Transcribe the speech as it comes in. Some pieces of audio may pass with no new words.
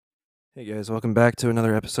Hey guys, welcome back to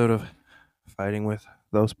another episode of Fighting with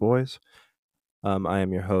Those Boys. I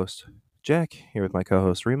am your host, Jack, here with my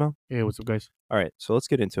co-host Remo. Hey, what's up, guys? All right, so let's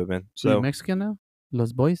get into it, man. We So, Mexican now?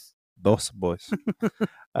 Los boys? Dos Boys.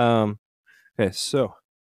 um, okay, so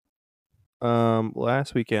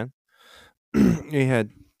last weekend we had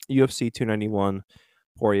UFC 291,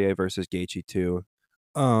 Poirier versus Gaethje 2.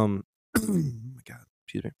 Oh my God,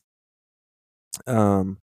 excuse me.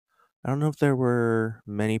 I don't know if there were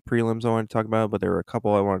many prelims I wanted to talk about, but there were a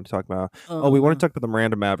couple I wanted to talk about. We want to talk about the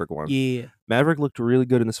Miranda Maverick one. Yeah. Maverick looked really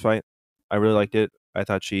good in this fight. I really liked it. I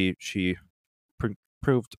thought she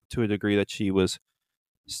proved to a degree that she was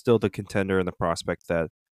still the contender and the prospect that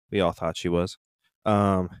we all thought she was.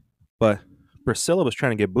 But Priscilla was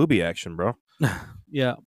trying to get booby action, bro.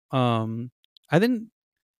 Yeah. I didn't.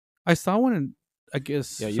 I saw when. I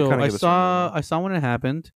guess Yeah, you so. kinda I give us a rundown saw. now. I saw when it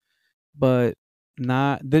happened, but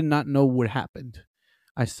did not know what happened.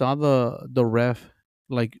 I saw the ref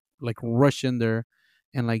like rush in there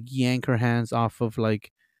and like yank her hands off of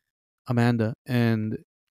like Amanda, and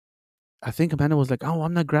I think Amanda was like, "Oh,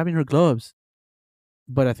 I'm not grabbing her gloves,"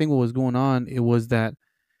 but I think what was going on it was that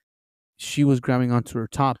she was grabbing onto her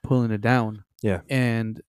top, pulling it down, Yeah,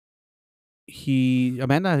 and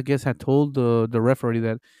Amanda, I guess, had told the referee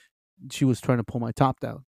that she was trying to pull my top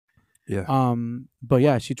down. yeah, But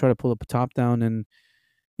yeah, she tried to pull the top down, and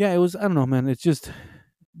yeah, it was, I don't know, man. It's just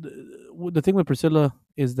the thing with Priscilla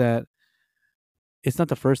is that it's not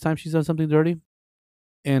the first time she's done something dirty,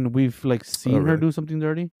 and we've like Oh, seen her really? do something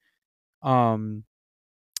dirty. Um,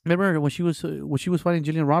 Remember when she was fighting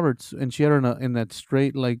Jillian Roberts and she had her in that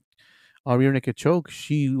straight like rear naked choke?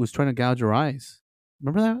 She was trying to gouge her eyes.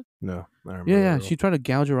 Remember that? No, I don't Yeah, remember that yeah. at She all. tried to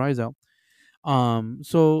gouge her eyes out.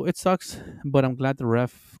 So it sucks, but I'm glad the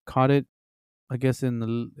ref caught it. I guess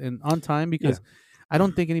in on time Yeah. because I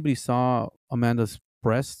don't think anybody saw Amanda's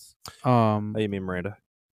breasts. Oh, you mean Miranda?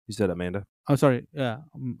 You said Amanda? I'm sorry. Yeah,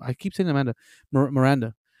 I keep saying Amanda,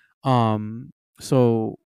 Miranda. Um,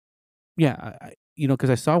 so yeah, because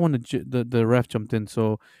I saw when the ref jumped in,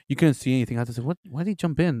 so you couldn't see anything. I was like, what? Why did he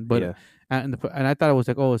jump in? But Yeah, and I thought it was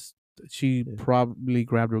like, oh, she yeah, probably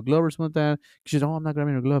grabbed her glove or something like that. She said, oh, I'm not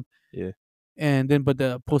grabbing her glove. yeah, And then, but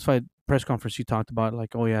the post fight press conference, she talked about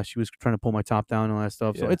like, oh yeah, she was trying to pull my top down and all that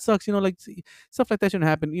stuff. So yeah. it sucks, like stuff like that shouldn't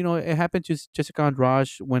happen. It happened to Jessica Andrade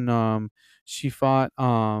when she fought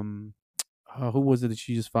who was it that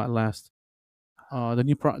she just fought last?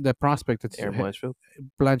 The that prospect that's Aaron Blanchfield?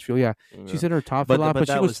 Blanchfield. Yeah, she Yeah. said her top fell But off, but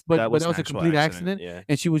she that was was that but was that an was a actual complete accident. accident, Yeah.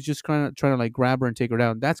 and she was just trying to like grab her and take her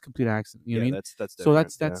down. That's complete accident. You know what Yeah, I mean? that's So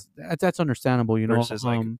different. Yeah. that's understandable. Versus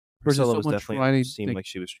like Versus Priscilla was someone definitely trying to seemed like like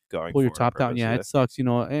she was going pull your for it on top down. purpose. Yeah, Yeah. it sucks.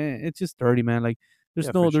 It's just dirty, man. Like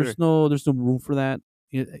Yeah, for sure. there's no room for that.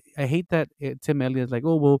 I hate that Tim Elliott's like,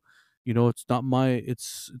 oh well, it's not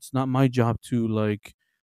my job to like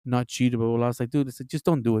not cheat. But I was like, dude, just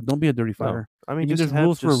don't do it. Don't be a dirty No. fighter. I mean just There's have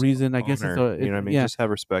rules for a just reason. I guess honor, you know what I mean? yeah, Just have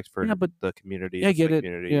respect for yeah, but the community, yeah, I the get fight it.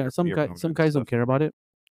 community, Yeah, your some opponent and guys don't stuff. care about it.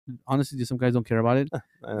 Honestly, just some guys don't care about it. I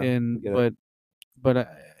know. I And get it. but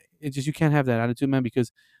it's just you can't have that attitude, man,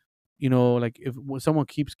 because like if when someone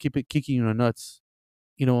keep it kicking you in the nuts,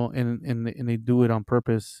 and they do it on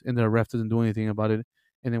purpose, and the ref doesn't do anything about it,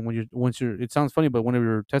 and then it sounds funny, but one of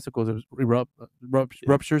your testicles Yeah.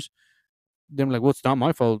 ruptures, then like, well, it's not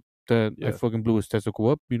my fault that I Yeah. fucking blew his testicle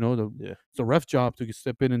up. Yeah. It's a ref job to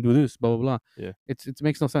step in and do this, blah blah blah. Yeah. It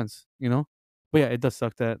makes no sense. But yeah, it does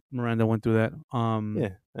suck that Miranda went through that.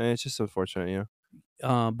 Yeah. And it's just unfortunate,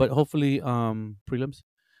 But hopefully, prelims.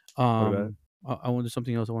 What about it? I want to do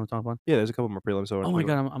something else I want to talk about. Yeah, there's a couple more prelims I want Oh to my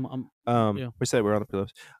talk god, about. yeah. We said we're on the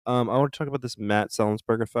prelims. I want to talk about this Matt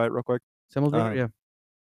Sellensberger fight real quick. Semmelsberger,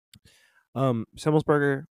 Um, yeah.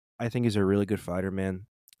 Semmelsberger, I think he's a really good fighter, man.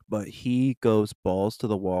 But he goes balls to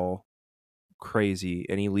the wall, crazy,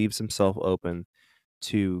 and he leaves himself open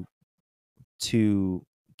to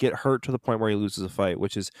get hurt to the point where he loses a fight,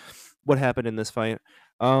 which is what happened in this fight.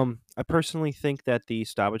 I personally think that the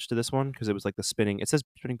stoppage to this one, because it was like the spinning, it says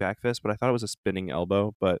spinning back fist, but I thought it was a spinning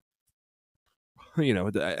elbow. But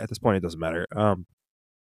at this point, it doesn't matter.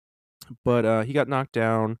 But he got knocked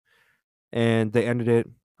down, and they ended it.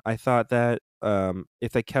 I thought that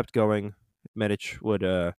if they kept going, Medic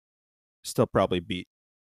would still probably beat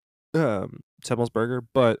Semmelsberger,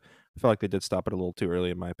 but I felt like they did stop it a little too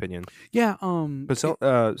early, in my opinion. Yeah, But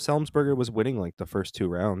Selmsberger was winning like the first two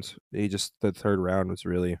rounds. The third round was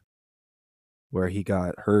really where he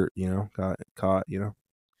got hurt. Got caught.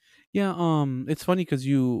 yeah, it's funny because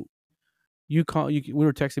we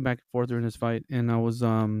were texting back and forth during this fight, and I was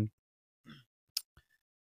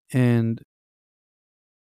and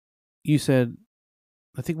you said,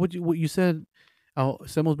 I think what you said, Oh,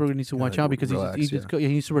 Semmelsberger needs to watch Like out because he relax. just Yeah. he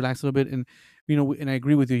needs to relax a little bit, and and I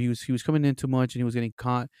agree with you. He was coming in too much and he was getting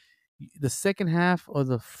caught. The second half of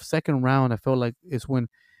the second round, I felt like is when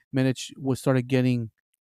Medic was started getting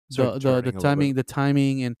Start the turning a little bit.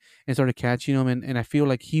 timing and started catching him, and I feel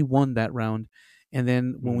like he won that round. And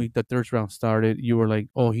then when Mhm. the third round started, you were like,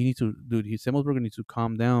 oh, he needs to, dude, Semmelsberger needs to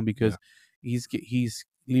calm down Yeah. because he's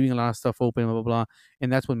leaving a lot of stuff open, blah blah blah.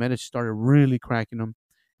 And that's when Medic started really cracking him.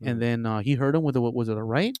 And Mhm. then he hurt him with what was it, a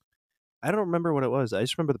right? I don't remember what it was. I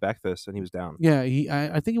just remember the back fist, and he was down. Yeah,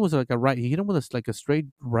 I think it was like a right. He hit him with like a straight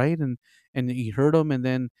right, and he hurt him, and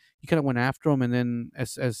then he kind of went after him, and then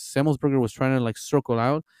as Semmelsberger was trying to like circle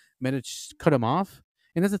out, Medic cut him off.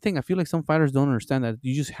 And that's the thing. I feel like some fighters don't understand that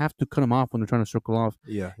you just have to cut him off when they're trying to circle off.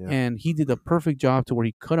 Yeah, yeah. And he did a perfect job to where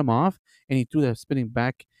he cut him off, and he threw that spinning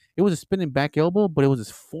back. It was a spinning back elbow, but it was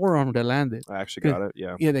his forearm that landed. I actually 'Cause- got it.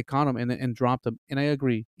 Yeah. Yeah, they caught him and dropped him. And I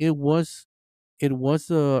agree, it was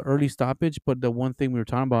a early stoppage, but the one thing we were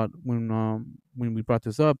talking about when we brought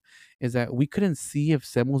this up is that we couldn't see if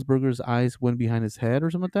Semmelsberger's eyes went behind his head or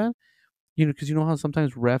something like that. Because you know how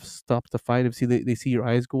sometimes refs stop the fight if they see your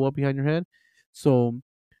eyes go up behind your head. So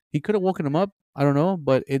he could have woken him up. I don't know,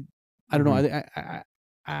 but I don't know. Mhm.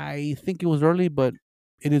 I think it was early, but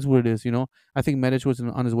it is what it is. I think Medic was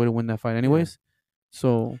on his way to win that fight, Yeah. anyways.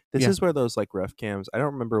 So This yeah, is where those like ref cams. I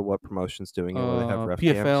don't remember what promotion's doing it where they have ref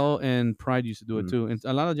cams. PFL and Pride used to do it Mm. too, and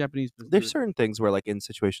a lot of Japanese do There's it. certain things where, like in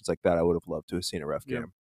situations like that, I would have loved to have seen a ref Yeah,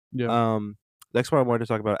 cam. yeah. Um, next one I wanted to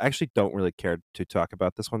talk about. I actually don't really care to talk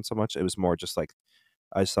about this one so much. It was more just like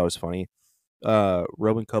I just thought it was funny.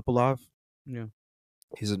 Roman Kopilov. Yeah.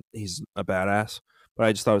 He's a badass. But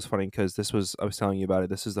I just thought it was funny because I was telling you about it.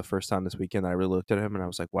 This is the first time this weekend that I really looked at him and I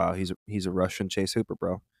was like, wow, he's a Russian Chase Hooper,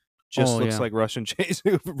 bro. Just Oh looks yeah. like Russian Chase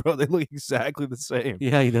Hooper, bro. They look exactly the same.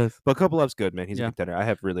 Yeah, he does. But Kopilov's good, man. He's a Yeah. contender. I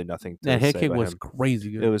have really nothing That to head say kick about was him.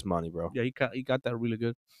 crazy It good. was money, bro. Yeah, he got that really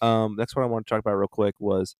good. Next one I want to talk about real quick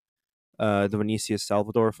was the Vinicius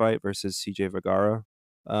Salvador fight versus CJ Vergara.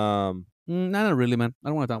 Not really, man. I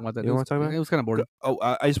don't want to talk about that. You want to talk about It was kind of boring. Oh,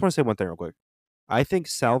 I just want to say one thing real quick. I think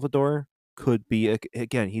Salvador could be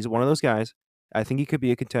again. He's one of those guys. I think he could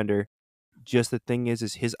be a contender. Just the thing is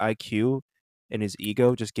his IQ and his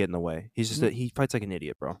ego just get in the way. He's just he fights like an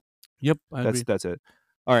idiot, bro. Yep, I agree. That's it.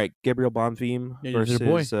 All right, Gabriel Bonfim Yeah, he's your boy.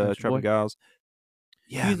 versus That's your Trevin boy. Giles.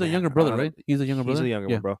 Yeah, He's the man. younger brother, right? He's the younger He's brother. the younger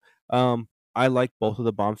Yeah. one, bro. I like both of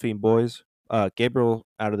the Bonfim boys. Gabriel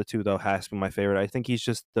out of the two though has to be my favorite. I think he's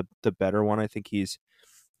just the better one. I think he's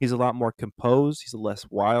a lot more composed. He's less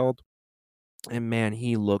wild, and man,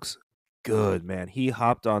 he looks good. Man, he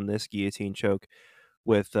hopped on this guillotine choke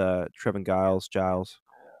with Trevin Giles.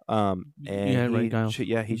 And Yeah, right, Giles.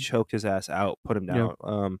 he choked his ass out, put him Yeah.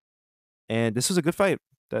 down. And this was a good fight.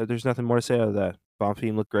 There's nothing more to say out of that.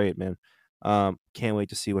 Bonfim looked great, man. Can't wait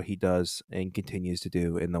to see what he does and continues to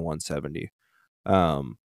do in the 170.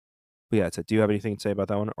 But yeah, do you have anything to say about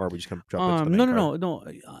that one, or are we just gonna jump into the No, main card? no,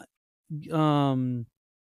 no.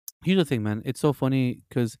 Here's the thing, man. It's so funny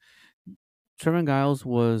because Trevor Giles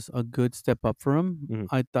was a good step up for him. Mhm.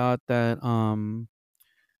 I thought that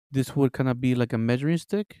this would kind of be like a measuring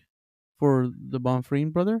stick for the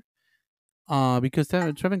Bonfreen brother. Because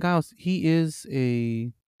Trevor Giles, he is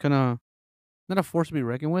a kind of not a force to be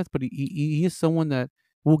reckoned with, but he is someone that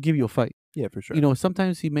will give you a fight. Yeah, for sure.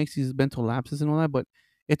 Sometimes he makes these mental lapses and all that, but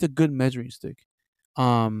it's a good measuring stick.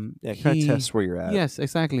 Yeah, kind of tests where you're at. Yes,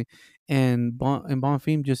 exactly. And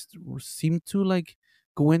Bonfim just seemed to like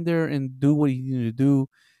go in there and do what he needed to do.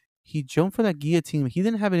 He jumped for that guillotine. He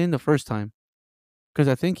didn't have it in the first time because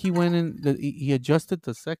I think he went in. He adjusted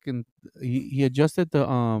the second. He adjusted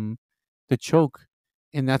the choke,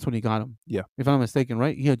 and that's when he got him. Yeah. If I'm not mistaken,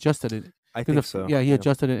 right? He adjusted it. I 'Cause think so. Yeah, he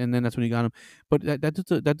adjusted it, and then that's when he got him. But that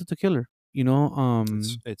dude's a killer.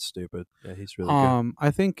 It's stupid. Yeah, he's really good.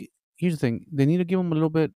 I think here's the thing: they need to give him a little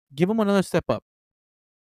bit, give him another step up,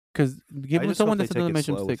 because give I him just hope someone they that's take another it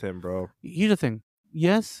measuring slow stick. with him, bro. Here's the thing: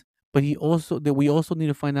 yes, but we also need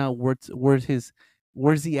to find out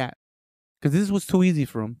where's he at, because this was too easy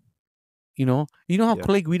for him. You know how Yeah.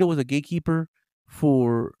 Clay Guida was a gatekeeper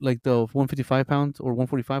for like the 155 pounds or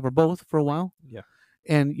 145 or both for a while. Yeah.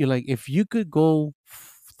 And you're like, if you could go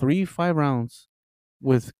 3-5 rounds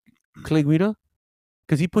with Clay Guida,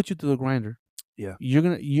 because he put you to the grinder, Yeah. you're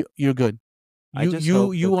good. I just You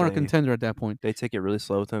hope you that are a contender at that point. they take it really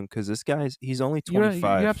slow with him because this he's only You're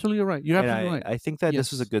 25. absolutely right. You're And absolutely right. I think that this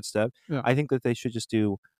was a Yes. good step. Yeah. I think that they should just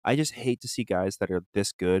do. I just hate to see guys that are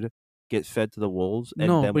this good get fed to the wolves, and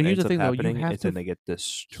No, then but what here's ends the up thing though. You happening have is to. then they get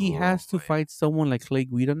He has to destroyed. fight someone like Clay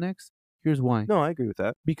Guida next. Here's why. No, I agree with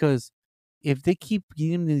that. Because if they keep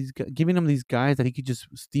giving him these guys that he could just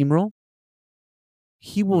steamroll,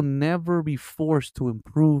 he will never be forced to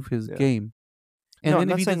improve his Yeah. game. And No, I'm then if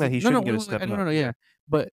not he saying that doesn't, he no, no, shouldn't wait, get a wait, step wait, no, up. no, no, Yeah. yeah,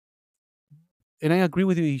 but and I agree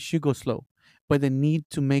with you, he should go slow, but they need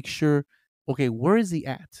to make sure, okay, where is he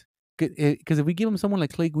at? Because if we give him someone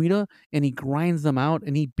like Clay Guida and he grinds them out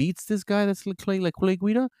and he beats this guy that's like Clay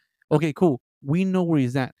Guida, okay, cool, we know where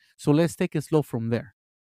he's at. So let's take it slow from there.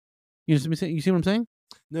 You see what I'm saying?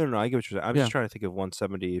 No, no, no. I get what you're saying. I'm just Yeah, trying to think of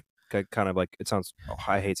 170, kind of like it sounds. Oh,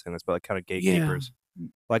 I hate saying this, but like kind of yeah. gatekeepers,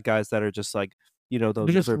 like guys that are just like,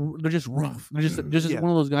 those are They're just rough. They're just yeah. one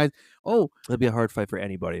of those guys. Oh, It'd be a hard fight for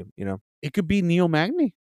anybody. it could be Neo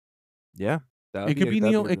Magny. Yeah, It could be that'd Neo. be a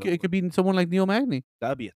real It one. could be someone like Neo Magny.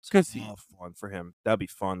 That'd be a Because tough one for him. That'd be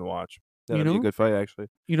fun to watch. you That'd be a know, good fight actually.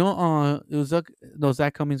 it was Zach. No,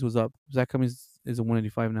 Zach Cummings was up. Zach Cummings is a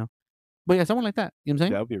 185 now. But yeah, someone like that. You know what I'm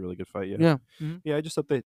saying? That would be a really good fight. Yeah, Yeah. Hmm. yeah. I just hope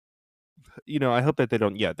they, I hope that they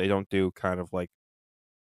don't. Yeah, they don't do kind of like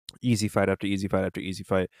easy fight after easy fight after easy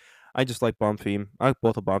fight. I just like Bonfim. I like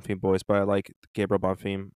both of Bonfim boys, but I like Gabriel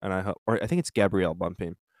Bonfim, and I hope, or I think it's Gabrielle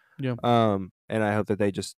Bonfim. Yeah. And I hope that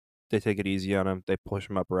they take it easy on him. They push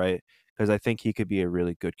him up right because I think he could be a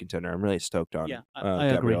really good contender. I'm really stoked on Yeah. I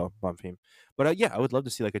agree. Gabriel Bonfim. But yeah, I would love to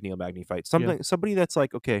see like a Neil Magny fight. Yeah. Somebody that's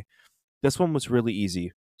like, okay, this one was really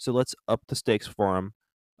easy, so let's up the stakes for him.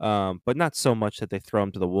 But not so much that they throw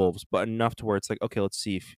him to the wolves, but enough to where it's like, okay, let's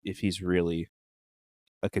see if he's really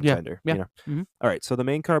a Yeah. contender. Yeah. Hmm. All right, so the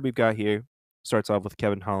main card we've got here starts off with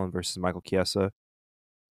Kevin Holland versus Michael Chiesa.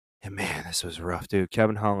 And man, this was rough, dude.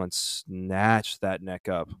 Kevin Holland snatched that neck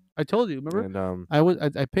up. I told you. Remember? And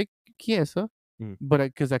I picked Chiesa, mm, but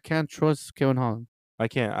because I can't trust Kevin Holland. I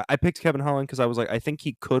can't. I picked Kevin Holland because I was like, I think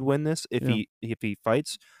he could win this Yeah. if he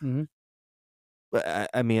fights. Hmm. But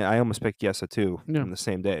I mean, I almost picked Chiesa too Yeah. on the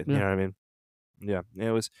same day. You Yeah. know what I mean? Yeah, it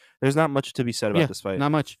was. There's not much to be said about Yeah. this fight.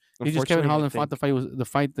 Not much. He just Kevin Unfortunately, I Holland fought think the fight was the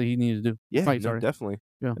fight that he needed to do. yeah, Fight. no, Sorry. definitely.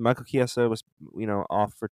 Yeah. And Michael Chiesa was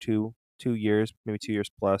off for two years, maybe 2 years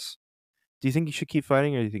plus. Do you think he should keep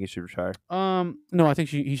fighting, or do you think he should retire? No, I think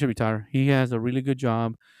he should retire. He has a really good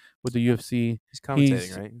job with the UFC. He's commentating,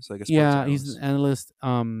 He's right? He's like a sports Yeah, he's an analyst.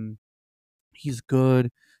 analyst. He's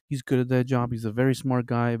good. He's good at that job. He's a very smart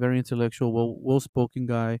guy, very intellectual, well spoken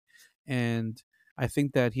guy, and I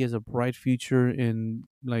think that he has a bright future in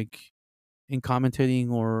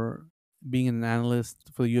commentating or being an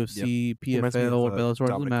analyst for the Yep. UFC, He reminds me PFL, of or Bellator. It doesn't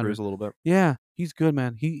Dominic matter. Cruz a little bit. Yeah, he's good,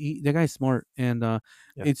 man. He that guy's smart, and Yeah.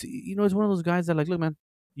 it's one of those guys that like, look, man,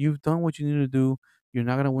 you've done what you need to do. You're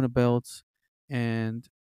not gonna win a belt, and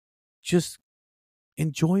just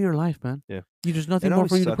enjoy your life, man. Yeah. There's It nothing more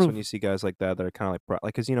always for you to sucks when prove. you see guys like that are kind of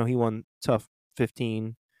like because he won tough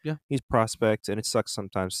 15. Yeah. He's prospects, and it sucks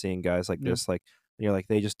sometimes seeing guys like Yeah. this. Like you're like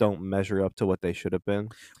they just don't measure up to what they should have been.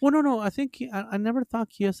 Well, no, no. I think I never thought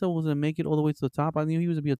Chiesa was gonna make it all the way to the top. I knew he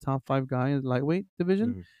was gonna be a top 5 guy in the lightweight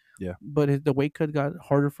division, Mhm. Yeah. but the weight cut got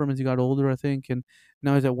harder for him as he got older, I think, and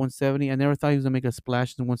now he's at 170. I never thought he was gonna make a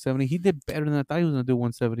splash in 170. He did better than I thought he was gonna do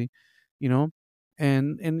 170, you know.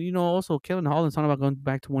 And also Kevin Holland's talking about going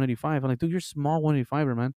back to 185. I'm like, dude, you're small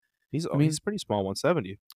 185er, man. I He's mean, pretty small,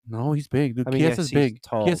 170. no, he's big, dude. I mean, yes, Chiesa's he's big.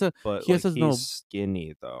 tall, but like Chiesa's he's no,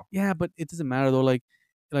 skinny though. yeah, but it doesn't matter though.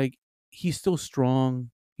 Like he's still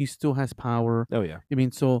strong. He still has power. Oh yeah. I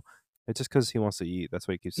mean, so It's just because he wants to eat. That's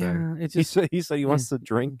what he keeps saying. yeah, it's He just said he yeah. wants to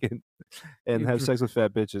drink and You have dr- sex with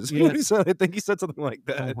fat bitches. Yeah. I think he said something like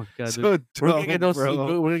Oh that. my god, dude. So dumb, We're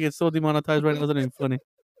bro. gonna get so demonetized right now. It's not even funny.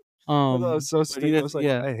 I thought it was so But he stupid. I does, was like,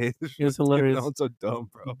 yeah, I hate this it was shit. Kevin hilarious. Holland's so dumb,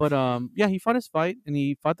 bro. But yeah, he fought his fight and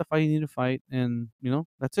he fought the fight he needed to fight, and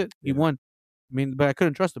that's it. He Yeah. won. I mean, but I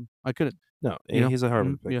couldn't trust him. I couldn't. No, You know? he's a hard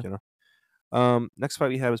one to pick, Yeah. Next fight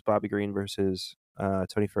we have is Bobby Green versus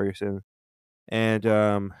Tony Ferguson. And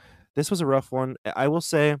this was a rough one. I will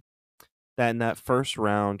say that in that first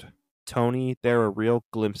round, Tony, there were real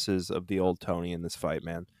glimpses of the old Tony in this fight,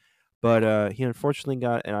 man. But he unfortunately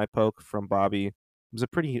got an eye poke from Bobby. It was a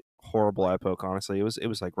pretty horrible eye poke, honestly. It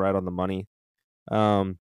was like right on the money.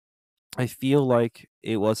 Um, I feel like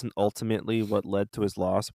it wasn't ultimately what led to his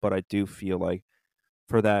loss, but I do feel like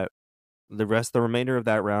for the remainder of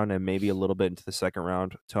that round and maybe a little bit into the second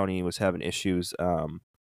round, Tony was having issues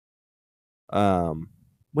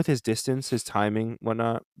with his distance, his timing,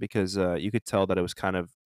 whatnot, because you could tell that it was kind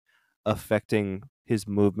of affecting his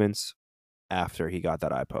movements after he got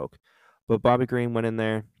that eye poke. But Bobby Green went in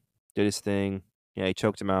there, did his thing. Yeah, he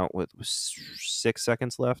choked him out with 6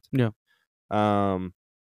 seconds left. Yeah.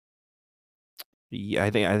 Yeah, I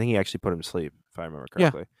think he actually put him to sleep, if I remember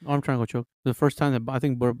Yeah. correctly. Arm triangle choke. The first time that I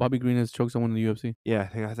think Bobby Green has choked someone in the UFC. Yeah,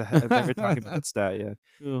 I remember talking about that stat. Yeah,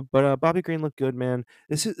 Yeah. but Bobby Green looked good, man.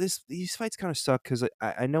 These fights kind of suck because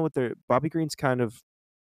I know what they're. Bobby Green's kind of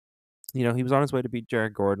he was on his way to beat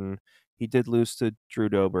Jared Gordon. He did lose to Drew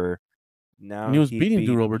Dober. And Now he was he beating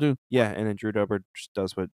Drew beat Rober too. yeah, and then Drew Dober just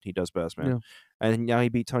does what he does best, man. Yeah. And now he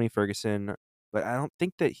beat Tony Ferguson, but I don't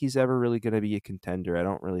think that he's ever really gonna be a contender. I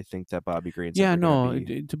don't really think that Bobby Green's Yeah, ever gonna no.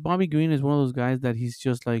 be. Bobby Green is one of those guys that he's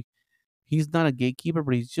just like he's not a gatekeeper,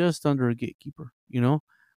 but he's just under a gatekeeper.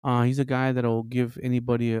 He's a guy that'll give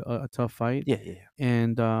anybody a tough fight. Yeah, yeah, yeah.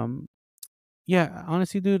 And yeah,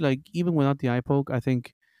 honestly, dude, like even without the eye poke, I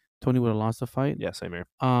think Tony would have lost the fight. Yeah, same here.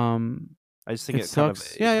 Um, I just think it it kind of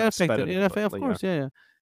sucks. it Yeah, kind it of sped affected. it, but Of like, yeah. course, yeah, yeah.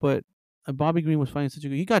 But Bobby Green was fighting such a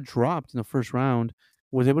good. He got dropped in the first round.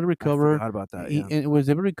 Was able to I recover. forgot about that. He Yeah. and was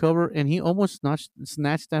able to recover, and he almost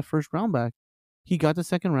snatched that first round back. He got the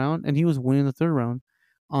second round, and he was winning the third round.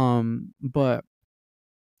 But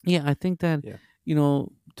yeah, I think that Yeah.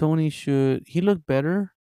 Tony should. He looked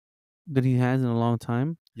better than he has in a long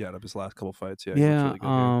time. Yeah, out of his last couple fights, yeah, he looks Yeah. really good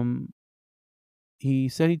here. He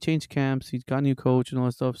said he changed camps. He's got a new coach and all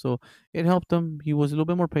that stuff, so it helped him. He was a little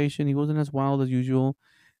bit more patient. He wasn't as wild as usual,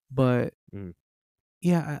 but Mm,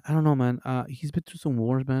 yeah, I don't know, man. He's been through some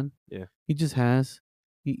wars, man. yeah. He just has.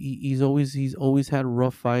 He's always had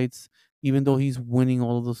rough fights, even though he's winning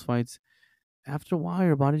all of those fights. After a while,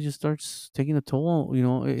 your body just starts taking a toll.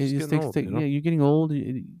 It He's just getting old, yeah, you're getting old.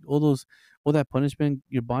 All that punishment,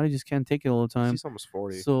 your body just can't take it all the time. He's almost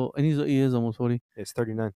 40. So, and he is almost 40. It's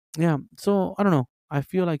 39. Yeah. So I don't know. I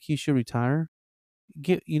feel like he should retire.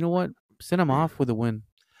 You know what? Send him off with a win.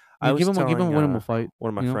 I was Give him telling a winnable fight. one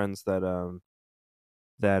of my You know, friends that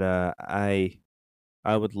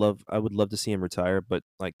I would love to see him retire, but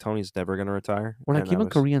like Tony's never gonna retire, or like and I even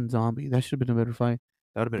was Korean Zombie. That should have been a better fight.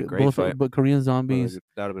 that would have been a great Both, fight. but Korean Zombies.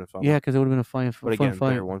 That would have been a fun Yeah, one. because it would have been a But fun again, they're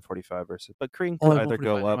fight. 145 versus. But Korean Oh, could like either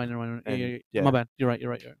go 145. up Never mind. Yeah, and yeah. My yeah, bad. You're right.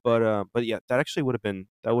 You're right. but yeah, that wouldn't have been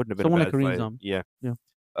a Someone like bad Korean fight. Zombie. Yeah. Yeah.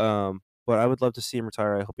 But I would love to see him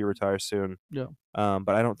retire. I hope he retires soon. Yeah. But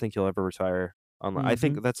I don't think he'll ever retire. I Mm-hmm.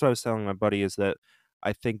 think that's what I was telling my buddy is that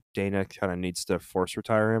I think Dana kind of needs to force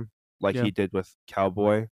retire him, like Yeah. he did with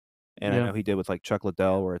Cowboy, and I Yeah. know he did with like Chuck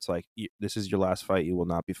Liddell, where it's like this is your last fight, you will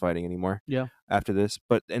not be fighting anymore Yeah. after this.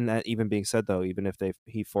 But and that even being said though, even if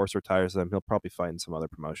he force retires them, he'll probably fight in some other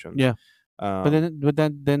promotions. Yeah. But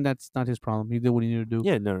Um, then that's not his problem. He did what he needed to do.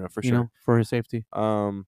 yeah, no, for sure. For his safety.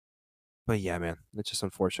 But yeah, man, it's just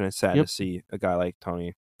unfortunate. It's sad to Yep. see a guy like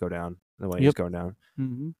Tony go down the way he's Yep. going down.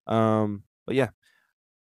 Mm-hmm. But yeah.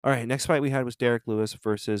 All right, next fight we had was Derek Lewis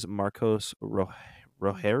versus Marcos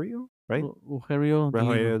Rogerio, right?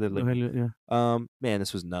 Rogerio de Lima. Yeah. Man,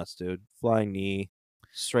 this was nuts, dude. Flying knee,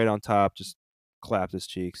 straight on top, just clapped his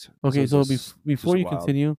cheeks. Okay, This so was before just you wild.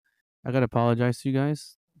 continue, I gotta apologize to you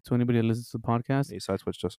guys, to anybody that listens to the podcast. He side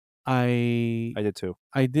switched us. I I did too.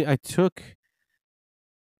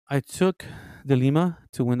 I took De Lima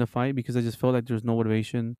to win the fight because I just felt like there's no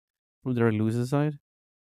motivation from Derek Lewis's side.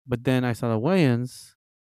 But then I saw the weigh-ins,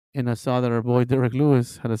 and I saw that our boy Derek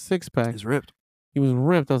Lewis had a six pack. He's ripped. He was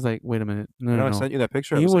ripped. I was like, wait a minute, I know. no. I sent you that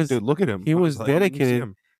picture. He I was like, was- dude, look at him. He I was like, you can see dedicated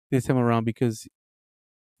him. this time around because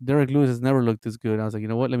Derek Lewis has never looked this good. I was like, you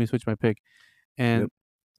know what? Let me switch my pick. And Yep.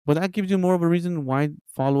 but that gives you more of a reason why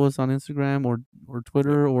follow us on Instagram or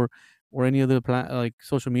Twitter or any other like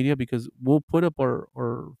social media, because we'll put up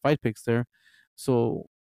our fight picks there. So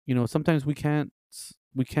sometimes we can't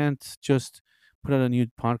just put out a new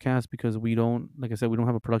podcast because we don't, like I said, we don't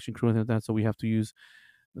have a production crew and like that, so we have to use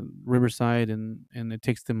Riverside, and it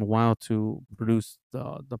takes them a while to produce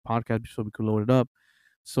the podcast so we could load it up.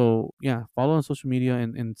 So yeah, follow on social media,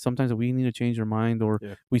 and sometimes we need to change our mind, or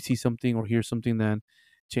Yeah. we see something or hear something that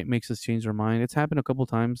makes us change our mind. It's happened a couple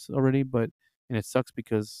times already, and it sucks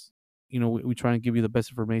because we try and give you the best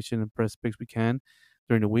information and press picks we can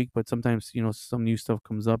during the week, but sometimes some new stuff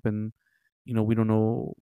comes up, and we don't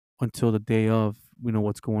know until the day of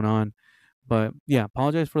what's going on. But yeah,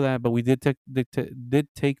 apologize for that. But we did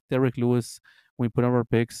take Derek Lewis when we put out our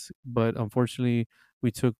picks, but unfortunately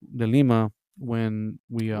we took De Lima when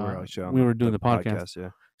we actually on were doing the podcast. Yeah.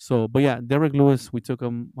 So, but yeah, Derek Lewis, we took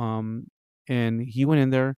him, and he went in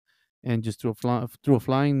there and just threw a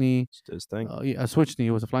flying knee, Just did his thing. a switch knee.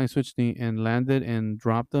 It was a flying switch knee, and landed and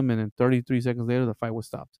dropped him. And then 33 seconds later, the fight was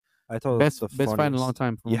stopped. I thought Best the fight in a long funniest-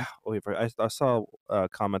 time. For him. Yeah. Oh, yeah, I saw a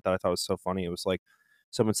comment that I thought was so funny. It was like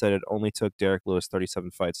someone said it only took Derek Lewis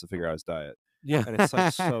 37 fights to figure out his diet. Yeah, And it's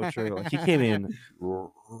like so true. Like he came in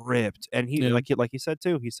ripped, and he Yeah. like he said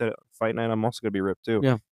too. He said fight night, I'm also gonna be ripped too.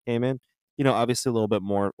 Yeah. Came in, obviously a little bit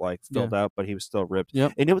more like filled out, but he was still ripped.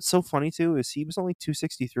 Yep. And what's so funny too is he was only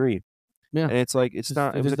 263. Yeah. And it's like it's Just-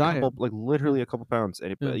 not. It it's was his a diet. couple, like literally a couple pounds,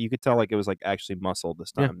 and Yeah. you could tell like it was like actually muscle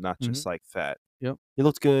this Yeah. time, not just like fat. Yep. He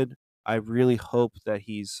looked good. I really hope that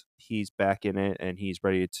he's back in it and he's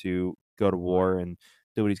ready to go to war and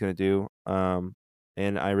do what he's gonna do.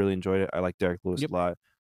 And I really enjoyed it. I like Derek Lewis Yep. a lot.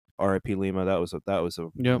 R.I.P. Lima. Yep.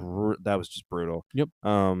 That was just brutal. Yep.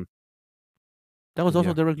 Um, That was and also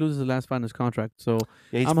yeah, Derek Lewis's last fight in his contract. So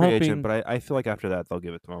yeah, he's I'm free agent, hoping, but I feel like after that they'll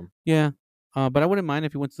give it to him. yeah. But I wouldn't mind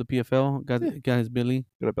if he went to the PFL, Yeah, got his Billy.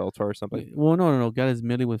 go to Bellator or something. Well, no, got his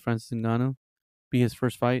Millie with Francis Ngannou, be his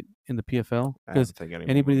first fight in the PFL. I Because don't think anyone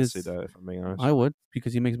anybody wants to see that's, that. If I'm being honest, I would,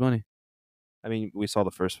 because he makes money. I mean, we saw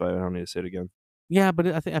the first fight. I don't need to see it again. Yeah, but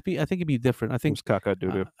I think it'd be different. I It think, was caca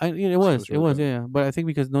doo doo. yeah, It was it really was, bad. yeah. But I think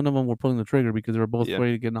because none of them were pulling the trigger because they were both Yeah,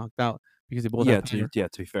 ready to get knocked out because they both yeah. had power,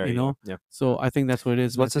 To be fair, you yeah, know. yeah. So I think that's what it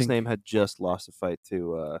is. Because And I what's his think name had just lost a fight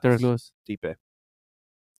to Derek Lewis. Stipe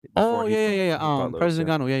Oh before yeah. he fought Lewis. President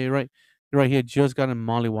Yeah, Gano. Yeah, you're right. You're right. He had just gotten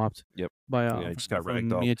mollywopped yep. by Yeah, he just got from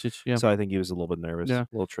ragdolled. Miocic. Yeah, So I think he was a little bit nervous, yeah. a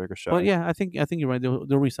little trigger But shy. yeah, I think you're right. They'll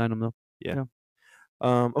re-sign him though. Yeah.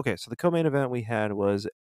 Yeah. Okay, so the co-main event we had was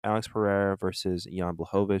Alex Pereira versus Jan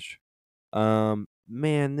Blachowicz.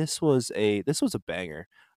 Man, this was a banger.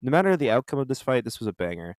 No matter the outcome of this fight, this was a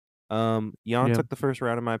banger. Jan Yeah. took the first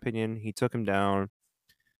round in my opinion. He took him down.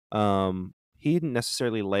 He didn't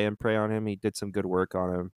necessarily lay and prey on him. He did some good work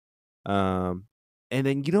on him. And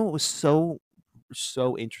then you know what was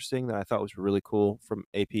so interesting that I thought was really cool from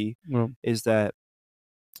AP Well. is that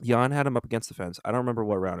Jan had him up against the fence. I don't remember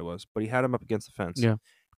what round it was, but he had him up against the fence. Yeah.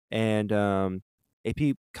 And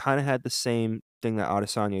AP kind of had the same thing that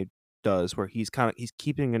Adesanya does, where he's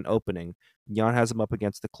keeping an opening. Jan has him up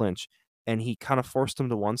against the clinch, and he kind of forced him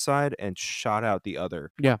to one side and shot out the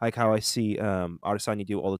other, Yeah. like how I see Adesanya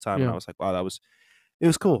do all the time. And I Yeah. was like, wow, it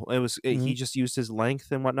was cool. Hmm. He just used his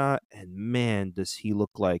length and whatnot, and man, does he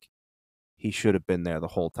look like he should have been there the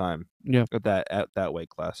whole time Yeah. at that weight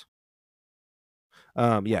class.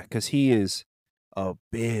 Yeah, because he is a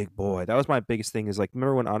big boy. That was my biggest thing is like,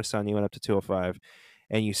 remember when Adesanya went up to 205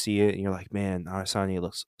 and you see it and you're like, man, Adesanya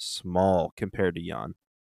looks small compared to Jan.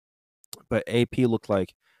 But AP looked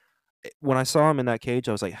like, when I saw him in that cage,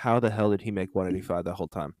 I was like, how the hell did he make 185 the whole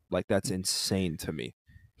time? Like, that's insane to me.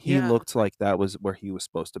 He Yeah. looked like that was where he was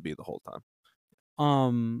supposed to be the whole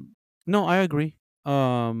time. No, I agree.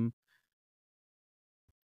 Um,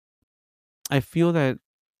 I feel that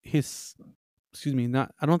his, excuse me,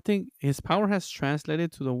 not. I don't think his power has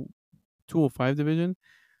translated to the 205 division,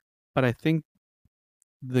 but I think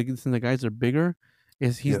since the guys are bigger,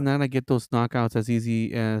 is he's Yeah. not gonna get those knockouts as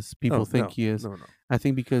easy as people Oh, think no, he is. no, no. I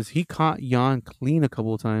think because he caught Jan clean a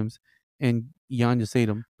couple of times, and Jan just ate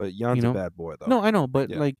him. But You Jan's a know? bad boy, though. No, I know, but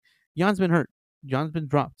Yeah. like Jan's been hurt, Jan's been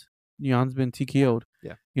dropped, Jan's been TKO'd.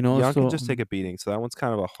 Yeah. You know, Jan can so just take a beating. So that one's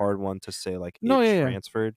kind of a hard one to say, like, no, it yeah,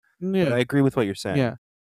 transferred. yeah, But yeah, I agree with what you're saying. yeah,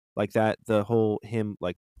 Like that, the whole him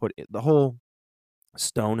like the whole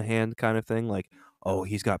stone hand kind of thing. Like, oh,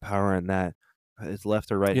 he's got power in that his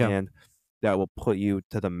left or right yeah, hand that will put you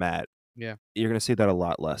to the mat. yeah, You're gonna see that a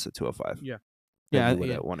lot less at 205 yeah, than yeah, you would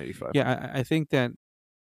yeah, at 185. yeah. I think that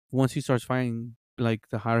once he starts fighting like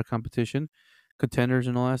the higher competition, contenders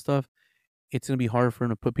and all that stuff, it's gonna be harder for him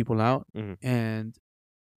to put people out. Mhm. And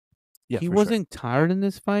Yeah, he for sure. wasn't tired in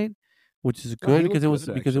this fight, which is No, good he because looked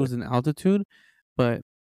good it actually. was in altitude. But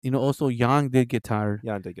also Yang did get tired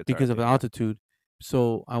Jan did get tired because of too. the Yeah. altitude.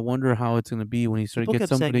 So I wonder how it's gonna be when he People gets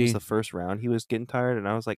kept saying it was somebody. the first round he was getting tired, and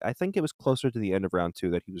I was like, I think it was closer to the end of round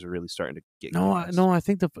 2 that he was really starting to get No, gas. I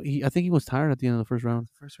think I think he was tired at the end of the first round.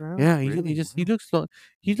 First round? Yeah, he Really? just he Wow. looked slow.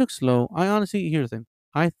 He looked slow. I honestly, here's the thing.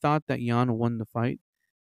 I thought that Jan won the fight.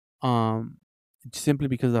 Um, simply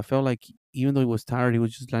because I felt like even though he was tired, he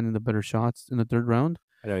was just landing the better shots in the third round.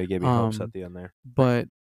 I know he gave me hopes at Um, the end there. but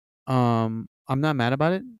I'm not mad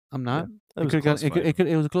about it. I'm Yeah. not. It was a close fight.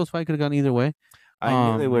 It was a close fight. Could have gone either way. I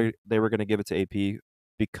knew Um, they were gonna give it to AP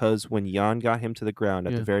because when Jan got him to the ground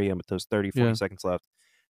at the yeah, very end with those 30, 40 yeah, seconds left,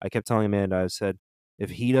 I kept telling Amanda, I said,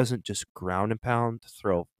 if he doesn't just ground and pound,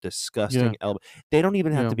 throw yeah, disgusting elbow, they don't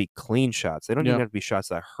even have yeah, to be clean shots. They don't even yeah, have to be shots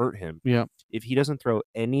that hurt him. yeah, If he doesn't throw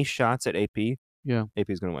any shots at AP, yeah, AP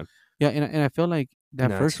is gonna win. yeah. And I feel like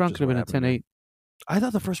And that first that's round just could have what been a happened, man. 10-8. I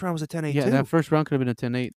thought the first round was a 10-8 Yeah, that too. first round could have been a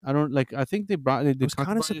 10-8. I don't like. I think I they was talked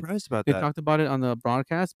kind of about it. surprised about They that talked about it on the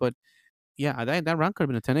broadcast, but yeah, that round could have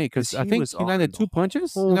been a 10-8 because because I he think was he on him landed the 2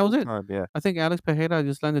 punches and that was whole it. time. Yeah, I think Alex Pereira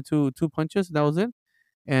just landed two punches. That was it.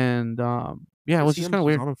 And yeah, it because was he just kind of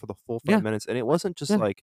was weird. on him for the full Yeah, 5 minutes, and it wasn't just yeah.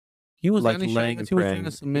 like He was like landing laying shots. and He was trying to praying.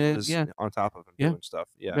 He submit. was Yeah, on top of him yeah, doing stuff.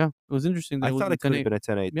 Yeah. yeah. It was interesting that I it was thought a it could ten have eight. been a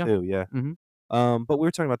 10-8 Yeah. too, yeah. Mm-hmm. But we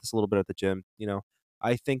were talking about this a little bit at the gym, you know.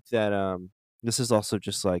 I think that this is also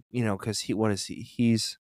just like, you know, because what is he?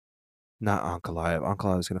 He's not Ankalaev.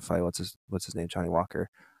 Ankalaev is gonna fight what's his name? Johnny Walker.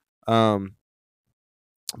 Um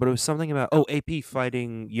but it was something about AP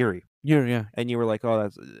fighting Yuri, Yeah. and you were like, "Oh,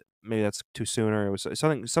 that's maybe that's too soon," or it was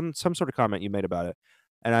something some sort of comment you made about it,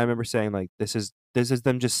 and I remember saying like, "This is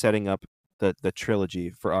them just setting up the trilogy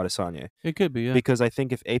for Adesanya," It could be, yeah. because I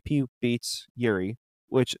think if AP beats Yuri,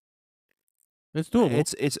 which It's doable.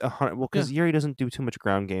 it's a hundred, well, Yeah. because Yuri doesn't do too much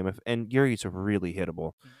ground game, and Yuri's really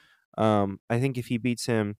hittable. Mhm. I think if he beats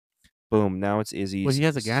him, boom, now it's Well, Izzy's. he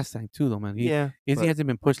has a gas tank too, though, man. Yeah, Izzy but hasn't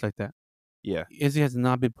been pushed like that. yeah, Izzy has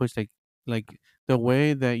not been pushed like the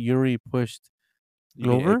way that Yuri pushed you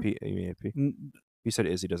mean Glover. AP? You mean AP? N- You said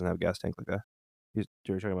Izzy doesn't have a gas tank like that.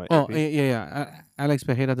 You're talking about Oh, AP? yeah. Alex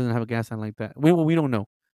Pereira doesn't have a gas tank like that. We don't know.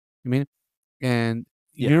 You mean? And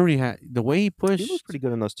Yeah, Yuri had the way he he looked pushed pretty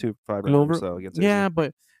good in those 2 5 rounders Glover. though against Izzy. Yeah,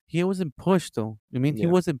 but he wasn't pushed though. I mean, he Yeah.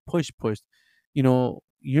 wasn't pushed. You know,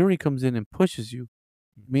 Yuri comes in and pushes you.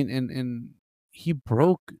 I Mhm. mean, and he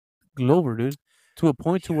broke Glover, dude, to a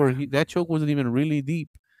point to where Yeah, he that choke wasn't even really deep,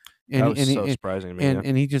 and that he was and so he surprising to me, yeah.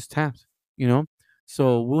 and he just tapped, you know.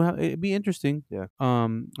 So we'll have it'd be interesting. Yeah,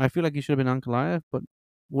 I feel like he should have been Ankalaev, but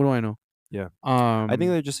what do I know? yeah. I think Um,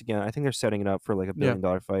 they're just again, I think they're setting it up for, like, a yeah,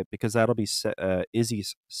 billion-dollar fight because that'll be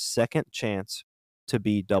Izzy's 2nd chance to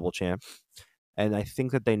be double champ, and I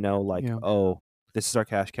think that they know, like, yeah. "Oh, this is our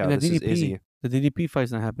cash And cow, this is Izzy." The DDP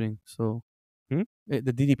fight's not happening. So Hmm?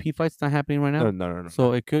 the DDP fight's not happening right now. No, no, no, no, no.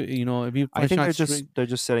 So it could, if you I fight think shots straight, they're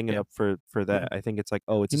just setting it yeah, up for yeah, that. I think it's like,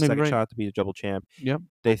 "Oh, it's you a may be 2nd right. shot to be a double champ." Yep,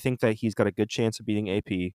 They think that he's got a good chance of beating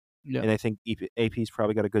AP, yep, and I think AP's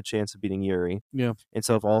probably got a good chance of beating Yuri. yeah. And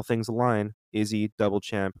so if all things align, Izzy double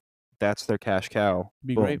champ, that's their cash cow.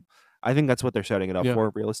 Be great. Boom. I think that's what they're setting it up Yeah,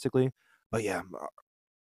 for realistically. But yeah,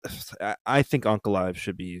 I think Uncle Live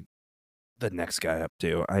should be the next guy up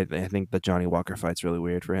too. I think the Johnny Walker fight's really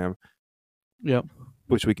weird for him, yep,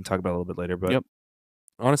 which we can talk about a little bit later. But yep.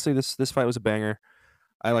 honestly, this fight was a banger.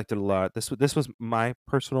 I liked it a lot. This was my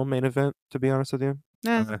personal main event, to be honest with you.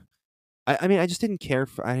 Nah, Uh, I mean, I didn't care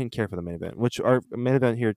for the main event, which our main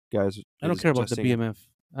event here, guys, I don't is care about the Justin. BMF.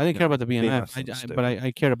 I didn't No, care about the BMF. BMF's so But stupid.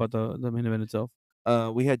 I cared about the main event itself.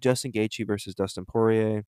 We had Justin Gaethje versus Dustin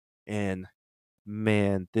Poirier, and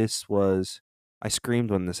man, this was I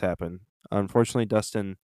screamed when this happened. Unfortunately,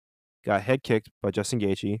 Dustin got head kicked by Justin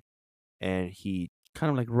Gaethje, and he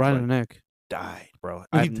Kind of like right in like the neck. died, bro.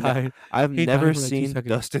 He died. I've He died never for like 2 seen seconds.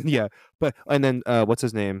 Dustin. Yeah, but and then what's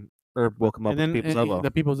his name? Herb woke him up And with the then people's elbow.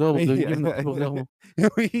 the people's elbow, dude, Yeah, give him the people's elbow.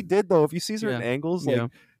 he did though. If you see certain Yeah, angles, like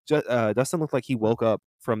yeah, Dustin looked like he woke up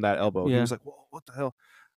from that elbow. He yeah, was like, "Whoa, what the hell?"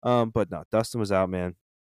 But no, Dustin was out, man.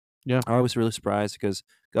 yeah. I was really surprised because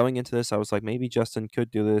going into this, I was like, maybe Justin could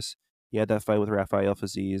do this. He had that fight with Rafael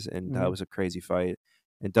Fiziev, and that Mhm. was a crazy fight.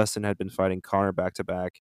 And Dustin had been fighting Connor back to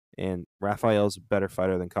back, and Rafael's a better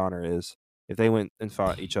fighter than Connor is. If they went and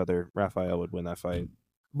fought each other, Rafael would win that fight.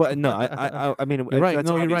 But no, I mean, You're right. that's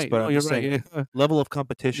No, you're obvious. right. But No, I'm you're just right. saying, Yeah. level of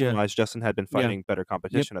competition Yeah. wise, Justin had been Yeah. fighting better Yep.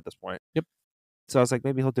 competition at this point. Yep. So I was like,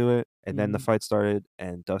 maybe he'll do it. And then the Mhm. fight started,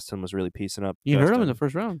 and Dustin was really piecing up You hurt him in the Justin.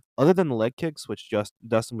 first round. Other than the leg kicks, which just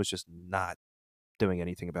Dustin was just not doing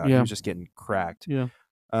anything about. He Yeah. was just getting cracked. Yeah.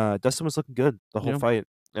 Dustin was looking good the whole Yeah. fight,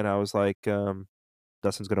 and I was like,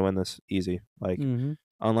 Dustin's gonna win this easy. Like, Mhm.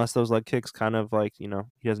 unless those leg kicks kind of like he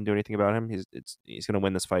doesn't do anything about him, he's gonna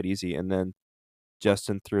win this fight easy. And then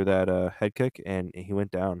Justin threw that head kick, and he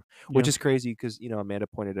went down, which Yeah. is crazy because Amanda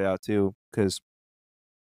pointed it out too because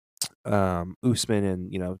Usman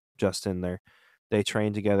and Justin they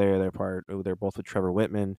train together. They're both with Trevor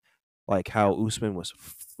Whitman. Like how Usman was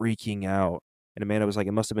freaking out, and Amanda was like,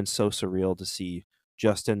 it must have been so surreal to see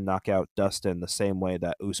Justin knock out Dustin the same way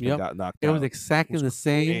that Usman Yep. got knocked It was out. It exactly was the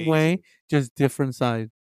same way, crazy. just different side.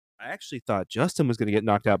 I actually thought Justin was gonna get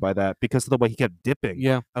knocked out by that because of the way he kept dipping.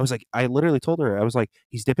 Yeah. I was like, I literally told her, I was like,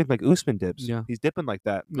 he's dipping like Usman dips. Yeah. He's dipping like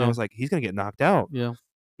that. And I Yeah. was like, he's gonna get knocked out. Yeah.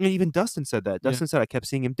 And even Dustin said that. Yeah. Dustin said I kept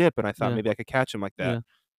seeing him dip, and I thought Yeah. maybe I could catch him like that. Yeah.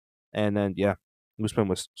 And then yeah, Usman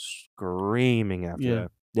was screaming after Yeah.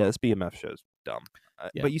 that. Yeah, this BMF show's dumb.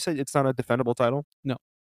 Yeah. But you said it's not a defendable title? No.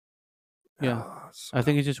 Yeah. Oh, so I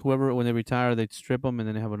think dumb. it's just whoever when they retire, they strip them and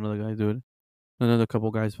then they have another guy do it. Another couple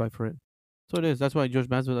guys fight for it. So it is. That's why George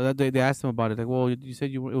Masvidal. They asked him about it. Like, well, you said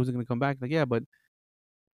it wasn't going to come back. Like, yeah, but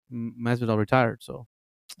Masvidal retired. So,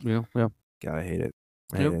 yeah. God, I hate it.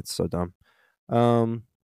 I hate Yep. it. It's so dumb. Um,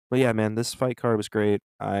 but yeah, man, this fight card was great.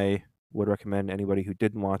 I would recommend anybody who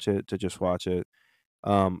didn't watch it to just watch it.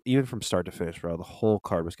 Even from start to finish, bro, the whole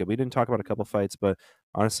card was good. We didn't talk about a couple fights, but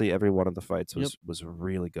honestly, every one of the fights Yep. was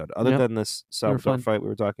really good. Other Yep. than this They were Salvador fun. fight we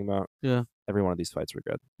were talking about, Yeah. every one of these fights were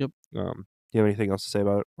good. Yep. Do you have anything else to say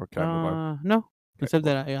about it, or can I move on? No. Okay, Except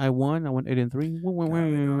cool. that I won. I went 8-3. God, I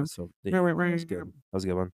know, so yeah, that was good. That was a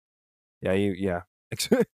good one. Yeah, yeah.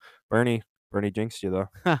 Bernie, Bernie jinxed you though.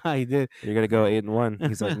 He did. You're gonna go 8-1.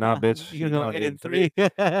 He's like, nah, bitch, You're you're gonna go going eight eight and and three. three.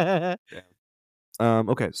 Yeah. Yeah.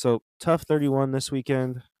 Okay, so tough 31 this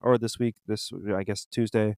weekend or this week. This I guess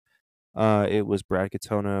Tuesday. It was Brad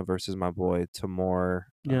Katona versus my boy Timur.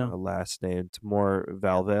 Last name Timur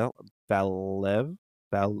Valev Val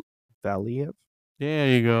Valiev There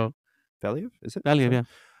you go. Valiev. Is it? Value, yeah.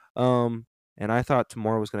 Um, and I thought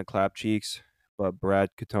Timur was gonna clap cheeks, but Brad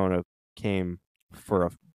Katona came for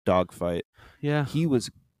a dog fight. Yeah. He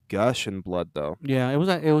was gushing blood though. Yeah, it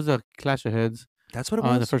was a clash of heads. That's what it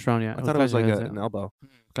In the was. first round, yeah. I It was thought it clash was of like heads, yeah. an elbow.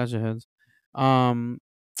 Clash of heads. Um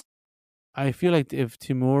I feel like if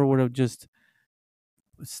Timur would have just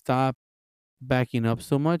stopped backing up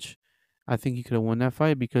so much, I think he could have won that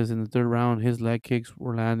fight because in the third round his leg kicks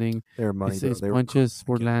were landing, They were money, bro. his They were punches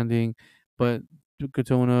were cracking. landing, but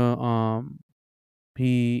Katona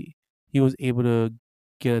he he was able to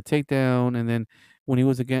get a takedown, and then when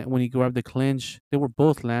he grabbed the clinch, they were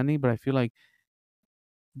both landing, but I feel like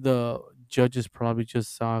the judges probably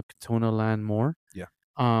just saw Katona land more, Yeah.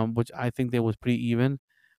 which I think that was pretty even.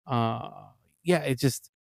 Yeah, it just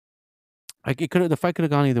like it could have the fight could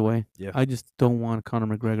have gone either way. Yeah. I just don't want Conor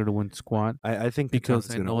McGregor to win squat I think because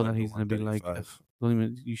Katona's I gonna know win that the he's gonna be like, 135. don't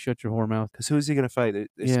even you shut your whore mouth. Because who is he gonna fight? Is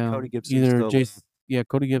Yeah, Cody Gibson either still? Jason, yeah,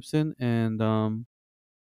 Cody Gibson and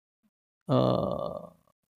uh,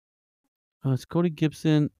 it's Cody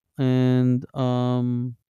Gibson and I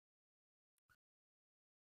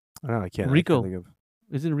don't know. I can't Rico. think of.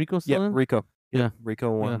 Isn't Rico Yep, still in? Rico. Yep, Yeah, Rico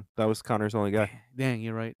yeah. won. That was Connor's only guy. Dang,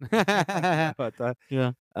 you're right. I forgot about that.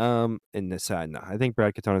 Yeah, And this side, no, I think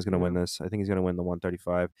Brad Katona's gonna win yeah, this. I think he's gonna win the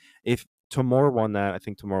 135. If Tamor won that, I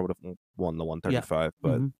think Tamor would have won the yeah. 135.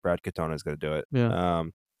 But Hmm. Brad Katona's gonna do it. Yeah,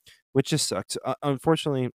 Which just sucks.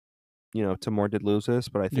 Unfortunately, Tamor did lose this,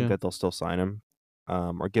 but I think yeah, that they'll still sign him,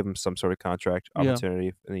 or give him some sort of contract yeah.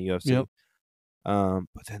 opportunity in the UFC. Yep.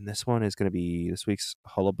 But then this one is gonna be this week's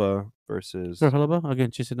Hulaba Sir versus Halaba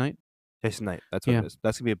against Jason Knight. Jason Knight. That's what Yeah. it is.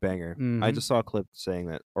 That's gonna be a banger. I Hmm. just saw a clip saying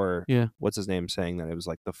that, or Yeah. what's his name saying that it was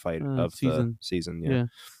like the fight of the Season. season. Yeah, Yeah.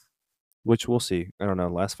 which we'll see. I don't know.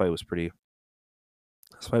 Last fight was pretty.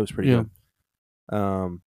 Last fight was pretty Yeah.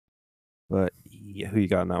 good. But yeah, who you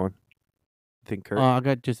got in that one? You think Kurt? I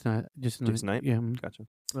got Jason Knight. Jason Knight. Jason Knight. Yeah. Gotcha.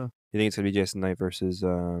 Uh, You think it's gonna be Jason Knight versus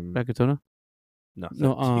Bakatona. no?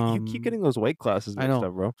 No. You keep getting those weight classes I mixed know.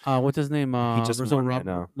 up, bro. What's his name? He just Russell won right Rob.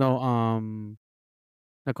 now. No.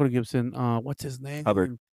 Not Cody Gibson. What's his name?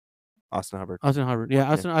 Hubbard, Austin Hubbard. Austin Hubbard. Yeah.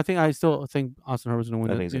 Austin. I still think Austin Hubbard's gonna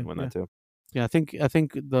win I it. think he's Yeah. gonna win Yeah. that too. Yeah. I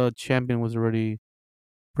think the champion was already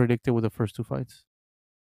predicted with the first two fights.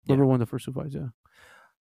 Yeah. Whoever won the first two fights. Yeah.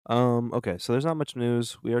 Okay, so there's not much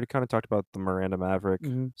news. We already kind of talked about the Miranda Maverick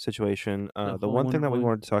Hmm. situation. The The whole one thing Wonder that we Boy.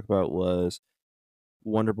 wanted to talk about was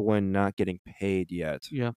Wonder Boy not getting paid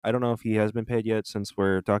yet. Yeah. I don't know if he has been paid yet since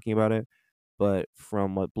we're talking about it, but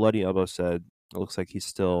from what Bloody Elbow said, it looks like he's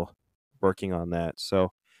still working on that.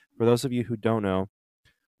 So, for those of you who don't know,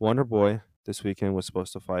 Wonder Boy this weekend was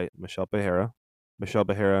supposed to fight Michelle Becerra. Michelle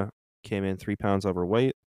Becerra came in 3 pounds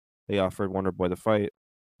overweight. They offered Wonder Boy the fight.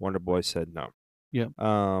 Wonder Boy said no. Yeah.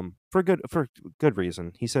 For good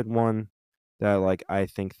reason. He said one that like I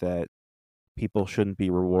think that people shouldn't be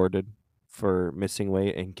rewarded for missing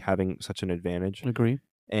weight and having such an advantage. Agree.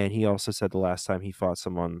 And he also said the last time he fought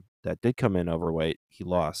someone that did come in overweight, he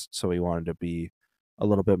lost. So he wanted to be a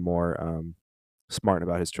little bit more smart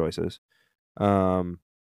about his choices. And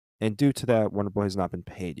due to that, Wonder Boy has not been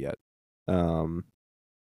paid yet. What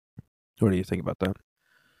do you think about that?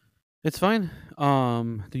 It's fine.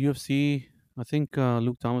 The UFC. I think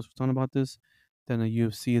Luke Thomas was talking about this. Then the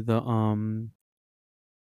UFC,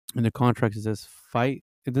 in the contract it says fight.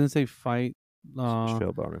 It doesn't say fight,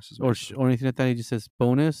 Show bonuses or anything like that. It just says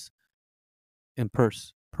bonus and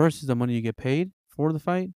purse. Purse is the money you get paid for the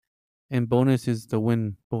fight, and bonus is the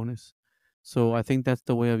win bonus. So I think that's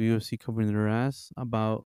the way of UFC covering their ass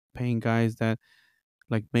about paying guys that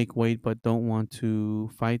like make weight but don't want to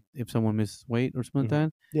fight if someone misses weight or something like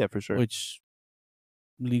that. Yeah, for sure. Which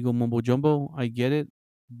legal mumbo jumbo, I get it,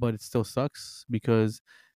 but it still sucks because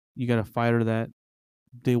you got a fighter that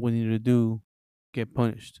did what he needed to do, get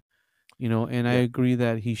punished. And I Yeah. agree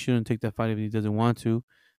that he shouldn't take that fight if he doesn't want to,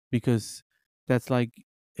 because that's like,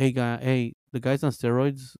 hey, the guy's on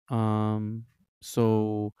steroids,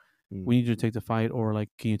 so we need you to take the fight, or like,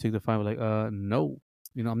 can you take the fight? We're like, no,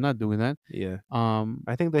 I'm not doing that. Yeah. Um,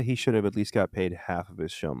 I think that he should have at least got paid half of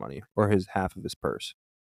his show money or his half of his purse.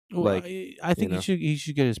 well, Like, I think he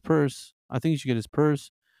should get his purse. I think he should get his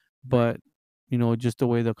purse, but just the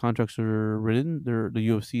way the contracts are written, the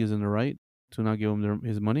UFC is in the right to not give him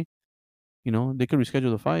his money. They could reschedule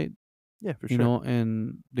the fight. Yeah, for sure.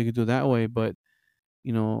 and they could do it that way. But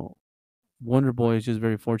you know, Wonder Boy is just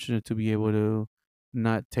very fortunate to be able to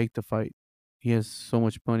not take the fight. He has so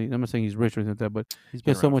much money. I'm not saying he's rich or anything like that, but He's he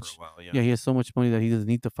been has so around for a much. while. Yeah. Yeah, he has so much money that he doesn't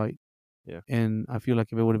need to fight. Yeah. And I feel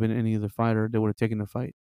like if it would have been any other fighter, they would have taken the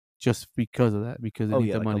fight just because of that, because they Oh need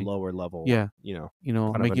yeah, the like a money. lower level, Yeah, like kind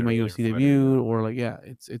of an making my earlier UFC fighter. debut, Yeah. or like, yeah,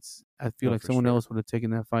 it's. I feel No, like for someone sure. else would have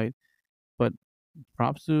taken that fight. But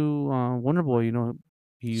props to Wonder Boy. Standing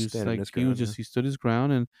his He was ground. Yeah. just he stood his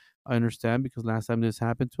ground, and I understand because last time this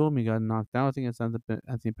happened to him, he got knocked out. I think it's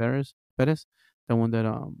Anthony Perez, the one that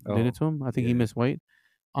did it Oh to him. I think he yeah. missed weight.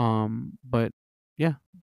 But yeah,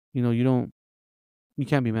 you don't you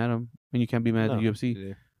can't be mad at him, and you can't be mad at the No.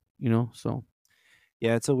 UFC. Yeah. So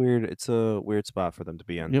Yeah, it's a weird spot for them to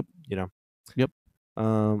be in. yep, You know. yep,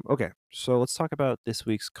 Okay, so let's talk about this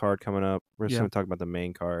week's card coming up. We're just yeah. gonna talk about the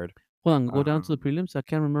main card. Hold on, go down to the Um, prelims. I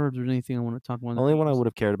can't remember if there's anything I want to talk about in the Only one I prelims. would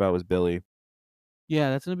have cared about was Billy Yeah,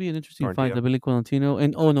 that's gonna be an interesting fight. The Quarantino. Billy Valentino,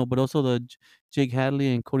 and oh no, but also the Jake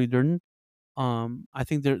Hadley and Cody Durden. I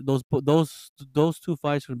think those two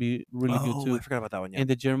fights would be really good Oh, I too. forgot about that one. Yeah. And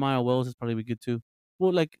the Jeremiah Wells is probably be good too.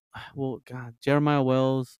 Well, God, Jeremiah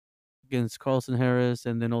Wells against Carlson Harris,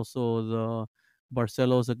 and then also the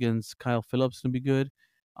Barcelos against Kyle Phillips would be good.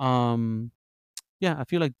 Um, yeah, I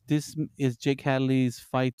feel like is Jake Hadley's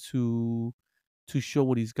fight to show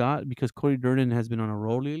what he's got, because Cody Durden has been on a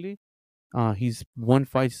roll lately. He's one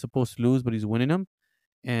fight he's supposed to lose, but he's winning them.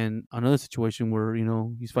 And another situation where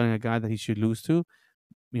he's fighting a guy that he should lose to,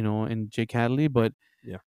 and Jake Hadley, but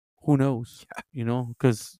Yeah. who knows?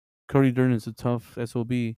 Because Cody Durden is a tough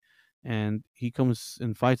SOB, and he comes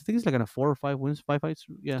and fights. I think he's like on a 4 or 5 wins, 5 fights.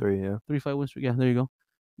 Yeah, 3, yeah. 3 fight wins. Yeah, there you go.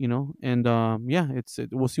 And yeah,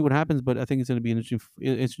 we'll see what happens, but I think it's going to be an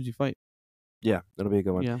interesting fight. Yeah, that'll be a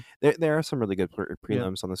good one. Yeah, There are some really good yeah,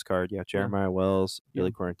 prelims on this card. Yeah, yeah, Jeremiah Wells, yeah.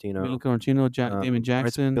 Billy Billy Quarantino, Quarantino, Damon or it's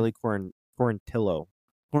Jackson, Billy Quarantillo.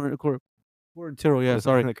 Quarantino. Yeah, Isn't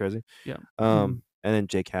sorry. that crazy? Yeah, And then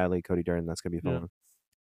Jake Hadley, Cody Durden, that's gonna be a fun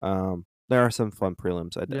yeah, one. There are some fun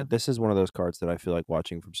prelims. yeah, This is one of those cards that I feel like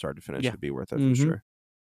watching from start to finish yeah. would be worth it for Mm-hmm. sure.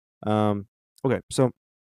 Um, okay, so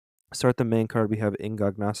start the main card. We have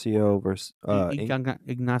Ingagnacio versus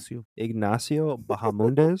Ignacio. Ignacio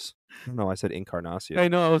Bahamundes. No, I said Encarnacio. I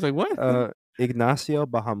know. I was like, what? Ignacio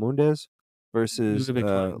Bahamundes versus Ludovic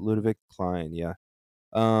Klein. Ludovic Klein. Yeah.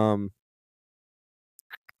 Um.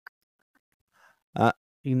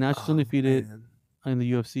 Ignacio's Oh undefeated man, in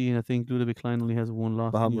the UFC, and I think Ludovic Klein only has one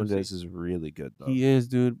loss in the UFC. Bahamundes is really good though. He is,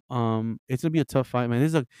 dude. It's gonna be a tough fight,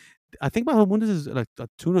 man. I think Bahamundes is like a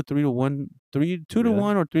 2 to 3 to 1, 2 to 1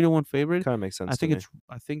 Really? or 3 to 1 favorite. Kind of makes sense to me.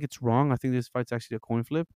 I think it's wrong. I think this fight's actually a coin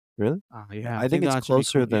flip. Really? Yeah, I I think think it's that should be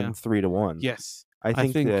closer yeah. than 3-1. Yes, I I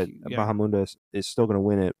think think that yeah, Bahamundes is still going to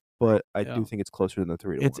win it, but I yeah. do think it's closer than the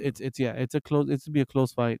 3-1. It's yeah, it's to be a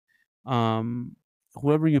close fight. Um,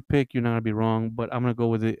 Whoever you pick, you're not gonna be wrong. But I'm gonna go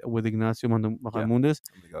with Ignacio Yeah, Bahamundes. I'm going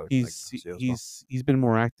to go with He's Ignacio as well. he's been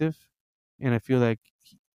more active, and I feel like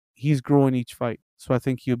he's growing each fight. So I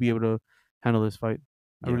think he'll be able to handle this fight.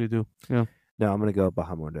 I Yeah. really do. Yeah, No, I'm going to go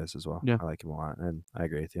Bahamundes as well. yeah. I like him a lot, and I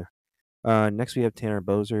agree with you. Next we have Tanner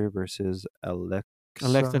Bozer versus Alexa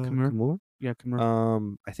Alexa Kamur. Kamur. Yeah,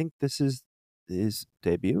 Kamur. I think this is his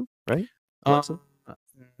debut, right? Uh, Alexa?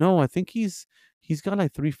 no, I think he's got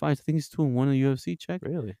like 3 fights. I think he's 2-1 in the UFC. Check.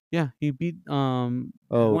 Really? Yeah, he beat Oh,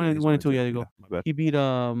 one yeah, and he's one one and or two. two. Yeah, there you Yeah, go. my bad. He beat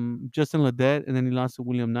Justin Ledet, and then he lost to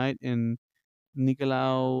William Knight and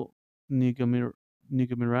Nicolau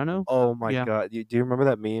Nicamirano. Oh my Yeah. god! Do you remember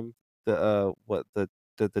that meme? The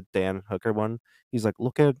Dan Hooker one? He's like,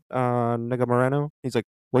 look at Nega Moreno. He's like,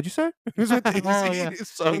 what'd you say? He's like, Oh yeah, he's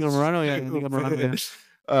so Nicamirano. Yeah, Nicamirano. Yeah, stupid.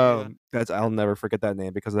 yeah. That's I'll never forget that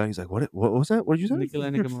name because then he's like, what was that? What did you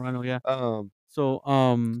Nicolau say? Nicamirano. Yeah. um, So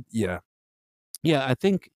yeah, yeah, I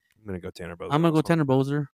think I'm gonna go Tanner Bozer I'm on gonna go this one. Tanner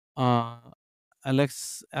Bozer.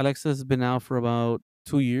 Alexa's been out for about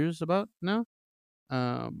 2 years about now.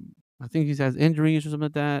 I think he has injuries or something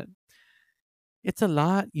like that. It's a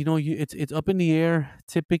lot, it's up in the air.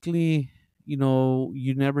 Typically, you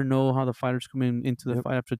never know how the fighters come into the Yep.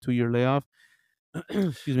 fight after a 2-year layoff.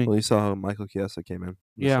 Excuse me. Well, you saw how Michael Chiesa came in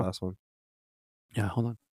this Yeah. last one. Yeah, hold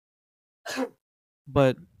on.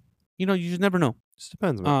 But you just never know. Just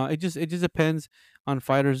depends, man. It just depends on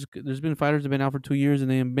fighters. There's been fighters that have been out for 2 years and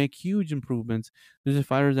they make huge improvements. There's been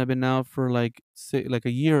fighters that have been out for like like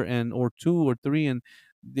a year or 2 or 3, and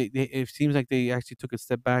it seems like they actually took a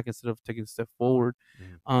step back instead of taking a step forward.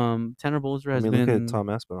 Tanner Bozer I has mean, look at been Tom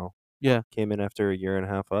Aspinall. yeah, Came in after a year and a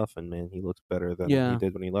half off, and man, he looks better than he yeah.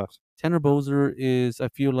 did when he left. Tanner Bozer I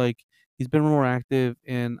feel like he's been more active,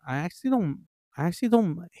 and I actually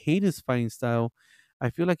don't hate his fighting style. I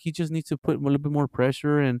feel like he just needs to put a little bit more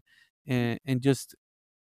pressure and just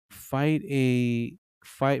fight a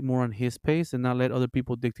fight more on his pace and not let other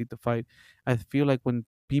people dictate the fight. I feel like when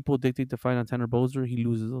people dictate the fight on Tanner Boser, he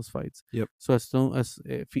loses those fights. Yep. So as soon as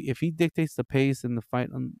if he dictates the pace in the fight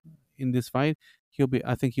in this fight,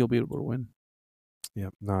 I think he'll be able to win.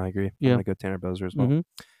 Yep. No, I agree. I'm Yeah. gonna go Tanner Boser as well. Mhm.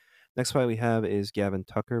 Next fight we have is Gavin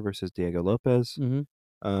Tucker versus Diego Lopez. Mhm.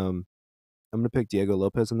 Um, I'm gonna pick Diego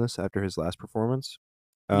Lopez in this after his last performance.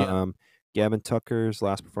 Yeah. Um, Gavin Tucker's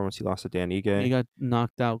last performance, he lost to Dan He Ige. got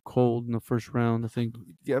knocked out cold in the first round. I think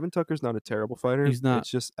Gavin Tucker's not a terrible fighter. he's not. It's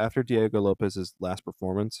just after Diego Lopez's last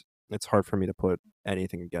performance, it's hard for me to put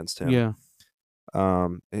anything against him. Yeah.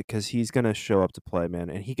 Because he's gonna show up to play, man.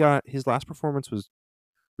 And he got his last performance was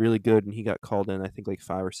really good, and he got called in, I think, like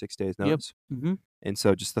 5 or 6 days Yep. notice. Mhm. And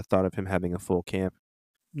so just the thought of him having a full camp,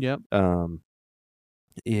 Yep. um,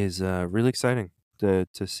 is really exciting to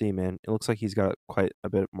see, man. It looks like he's got quite a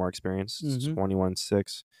bit more experience. It's Mhm.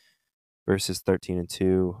 21-6 versus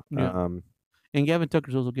 13-2. Yeah. And Gavin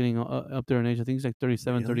Tucker's also getting up there in age. I think he's like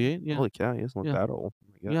 37, Really? 38. Yeah. Holy cow, he doesn't look Yeah. that old. Oh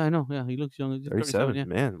my god. Yeah, I know. Yeah, he looks young. He's 37. 37. Yeah.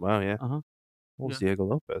 Man, wow, yeah. Uh huh. How old's Yeah. Diego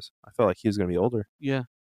Lopez? I felt like he was gonna be older. Yeah.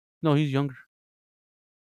 No, he's younger.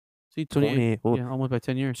 See, 28. 28. Well, Yeah, almost by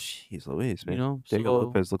 10 years. jeez Louise, You man. know. Diego So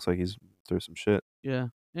Lopez looks like he's through some shit. yeah,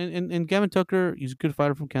 and Gavin Tucker, he's a good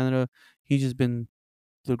fighter from Canada. He's just been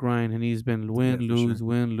the grind, and he's been Yeah, win, for sure. lose,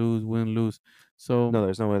 win, lose, win, lose. So No,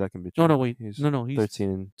 there's no way that can be no, true. no, wait, He's no, he's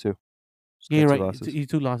 13-2. He's yeah, got you're 2 right. losses. He's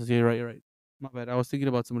two losses. Yeah, you're right. You're right. My bad. I was thinking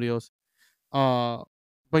about somebody else. Uh,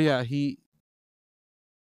 but yeah, he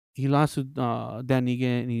lost to Dan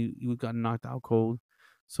Negan, and he got knocked out cold.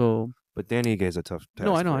 So But Danny Ige is a tough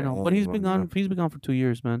no, I task know, for I know. But he's been anyone, gone. man. He's been gone for 2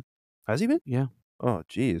 years, man. Has he been? Yeah, Oh,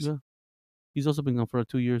 jeez. yeah. He's also been gone for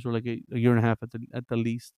 2 years or like a year and a half at the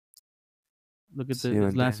least. Look at Let's see his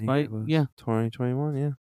when last Danny Ige fight. was. Yeah, 2021, yeah.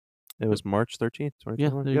 It yep, was March 13th, yeah.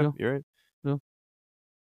 2021. There you Yep, go. you're right. Yeah.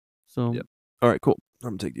 So Yep. Alright, cool. I'm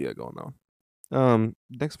gonna take Diego on that one.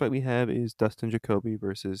 Next fight we have is Dustin Jacoby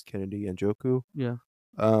versus Kennedy Njoku. yeah,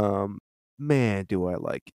 Um, man, do I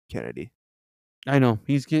like Kennedy. I know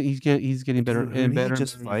he's getting better Dude, who did he and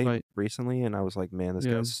just better each fight fight. recently? And I was like, man, this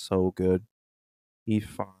Yeah, guy's so good. He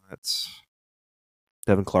fought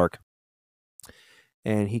Devin Clark,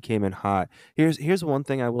 and he came in hot. Here's one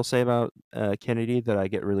thing I will say about Kennedy that I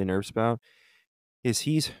get really nervous about is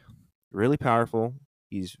he's really powerful.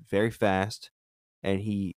 He's very fast, and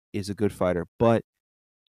he is a good fighter. But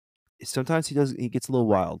sometimes he gets a little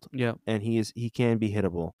wild, yeah. and he can be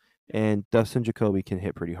hittable. And Dustin Jacoby can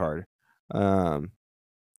hit pretty hard. Um,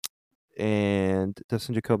 and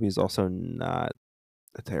Dustin Jacoby is also not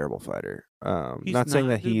a terrible fighter. He's Not saying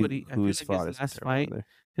not, that dude, but I who feel he's like fought is a terrible fighter.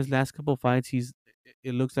 his last couple fights,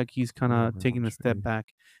 it looks like he's kind of taking a step back.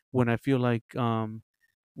 When I feel like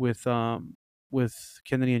with um with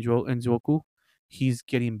Kennedy and Joku, he's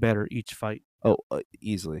getting better each fight. Oh,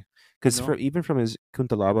 easily. You Because know? even from his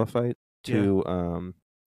Kuntalaba fight Yeah, to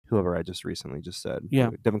whoever I just recently just said, yeah,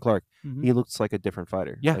 Devin Clark, hmm he looks like a different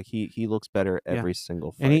fighter. yeah, Like he looks better yeah. every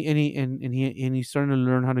single And fight. he's starting to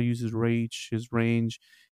learn how to use his range.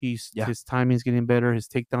 Yeah, His timing's getting better. His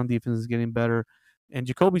takedown defense is getting better. And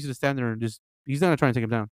Jacoby's just stand there and just he's not trying to take him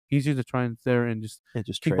down. He's just trying to there and just and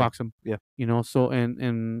just trade. kickbox him. Yeah, You know. So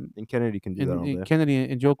and Kennedy can do that all and day. Kennedy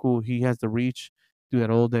and Joku, he has the reach, do that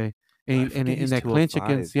all day. I And forget in he's that clinch 205.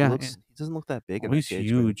 against yeah, He doesn't look that big in oh, that he's cage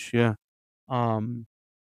fight. huge. Yeah. Um,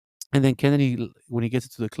 and then Kennedy, when he gets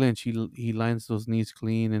into the clinch, he lines those knees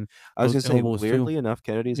clean and I was those gonna say, elbows too. weirdly enough,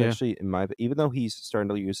 Kennedy's Yeah. actually even though he's starting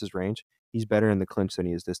to use his range, he's better in the clinch than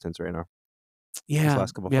he is distance right now. His Yeah,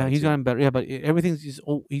 last couple yeah, fights, he's gotten better. Yeah, but everything's just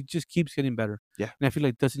he just keeps getting better. yeah, And I feel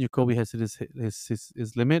like Dustin Jacoby has hit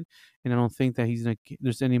his limit, and I don't think that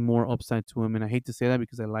there's any more upside to him. And I hate to say that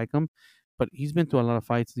because I like him, but he's been through a lot of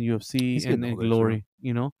fights in the UFC he's getting and older too. Glory,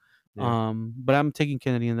 you know. Yeah, But I'm taking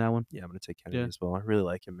Kennedy in that one. yeah, I'm gonna take Kennedy Yeah, as well. I really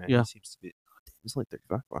like him, man. He yeah, seems to be. Oh, damn, he's only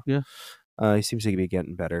 35. Wow. yeah, He seems to be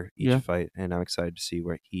getting better each yeah, fight, and I'm excited to see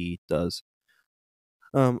where he does.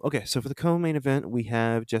 Okay, so for the co-main event, we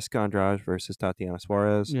have Jessica Andrade versus Tatiana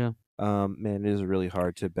Suarez. yeah. Man, it is really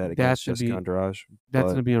hard to bet That's against gonna Jessica be Andrade, that's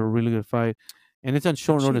gonna but be a really good fight, and it's on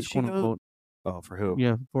short didn't notice, she quote go? unquote. Oh, for who?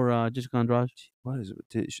 Yeah, for Jessica Andrade. What is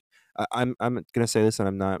it? I'm gonna say this, and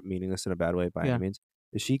I'm not meaning this in a bad way by any Yeah, means.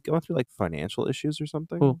 Is she going through like financial issues or who?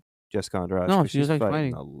 something? Jessica Andrade, No, because she she's was like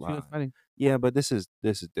fighting fighting. a She was lot. fighting. Yeah, but this is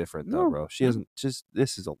different though, No, bro. She no, hasn't just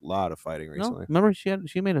this is a lot of fighting no. recently. Remember,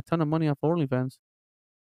 she made a ton of money off OnlyFans.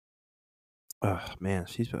 Man, Yeah,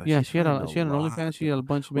 she's fighting a she had an lot, OnlyFans. She had a though.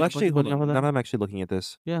 bunch Well, made a bunch actually, of hold money on. off of Now that. that I'm actually looking at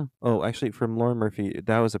this. Yeah, Oh, actually, from Lauren Murphy,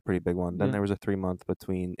 that was a pretty big one. Then yeah, there was a 3 month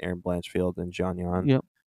between Aaron Blanchfield and John Yon. yep,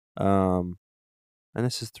 Um, and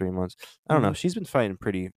this is 3 months. I don't know. mhm, She's been fighting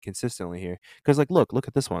pretty consistently here. Because, like, look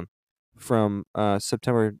at this one. From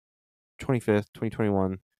September 25th,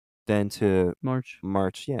 2021, then to March,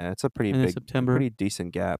 March. Yeah, it's a and then a September. pretty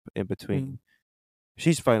decent gap in Yeah, between.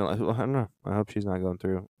 She's fighting. Well, I don't know. I hope she's not going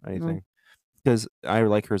through no, anything because I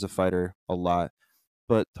like her as a fighter a lot.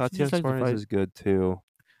 But she just Tatiana likes to Suarez fight. is good too.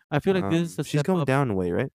 I feel like this is a She's step going up. down in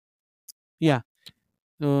weight, right? Yeah,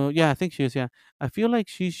 yeah, I think she is. Yeah, I feel like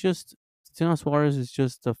she's just Tatiana Suarez is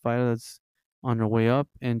just a fighter that's on her way up,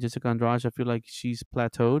 and Jessica Andrade, I feel like she's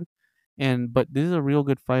plateaued. And but this is a real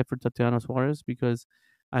good fight for Tatiana Suarez because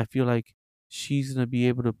I feel like she's gonna be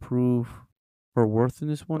able to prove her worth in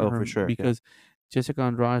this one. Oh, Her for sure. Yeah. because Jessica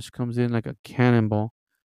Andrade comes in like a cannonball,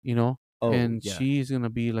 you know, Oh, and yeah. she's gonna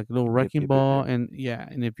be like a little Yep, wrecking yep, yep, ball. yep. And yeah,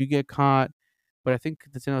 and if you get caught, but I think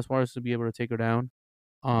Tatiana Suarez will be able to take her down,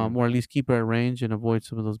 Mm. or at least keep her at range and avoid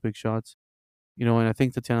some of those big shots. You know, and I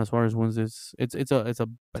think Tatiana Suarez wins this. It's a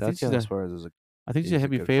Tatiana Suarez I think she's a is a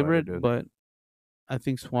heavy good fighter, favorite, dude. but I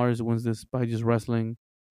think Suarez wins this by just wrestling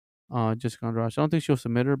Jessica Andrade. I don't think she'll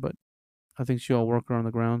submit her, but I think she'll work her on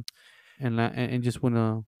the ground and just win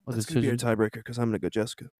a That's gonna be our decision. tiebreaker because I'm gonna go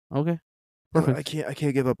Jessica. Okay, perfect, I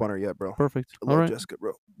can't give up on her yet, bro. perfect. I All love right, Jessica,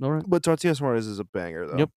 bro. all right. But Tatiana Suarez is a banger,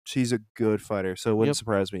 Yep, though. She's a good fighter, so it wouldn't yep,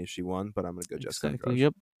 surprise me if she won. But I'm gonna go Jessica exactly. Andrade.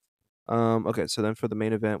 Yep, Okay, so then for the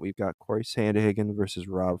main event, we've got Cory Sandhagen versus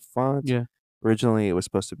Rob Font. yeah, Originally, it was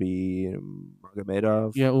supposed to be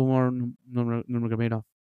Magomedov, yeah. Umar Nurmagomedov.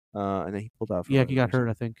 and then he pulled out for Yeah, he whatever got hurt. reason.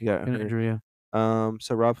 I think He got in hurt. injury. Yeah,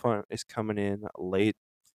 So Rob Font is coming in late.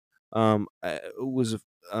 I was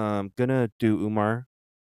gonna do Umar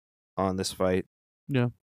on this fight, yeah,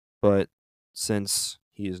 but since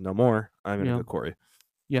he is no more, I'm gonna yeah, go Corey.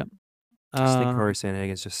 yeah. I just think Uh, Cory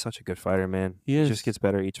Sandhagen is just such a good fighter, man. he He just is. gets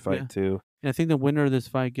better each Yeah, fight too. and I think the winner of this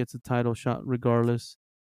fight gets a title shot regardless.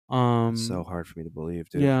 It's so Um, hard for me to believe,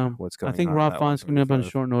 dude. yeah, What's I going think on in Rob that Font's coming up on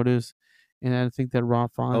 175? short notice, and I think that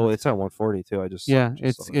Rob Oh, Font, it's at 140 too. yeah,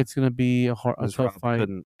 Just saw that it's gonna be a because tough Rob fight.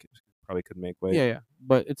 probably couldn't make weight. Yeah, yeah,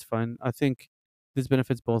 but it's fine. I think this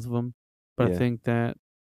benefits both of them, but I Yeah. think that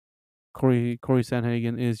Corey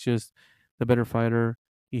Sandhagen is just the better fighter.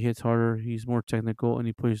 He hits harder. He's more technical, and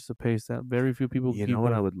he pushes the pace that very few people can You know keep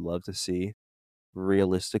what I up. would love to see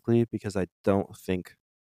realistically, because I don't think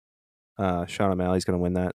Sean O'Malley's gonna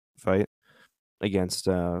win that fight against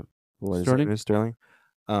what is it? Sterling. Miss Sterling.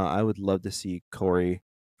 I would love to see Corey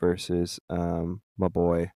versus my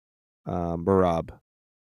boy Barab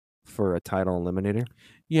for a title eliminator.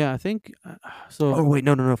 Yeah, I think Oh so. wait,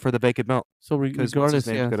 no, for the vacant belt So because what's his regardless,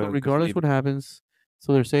 name's yeah. So gonna regardless leave. what happens,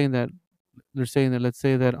 so they're saying that let's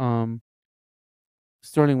say that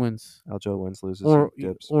Sterling wins, Aljo wins, loses, he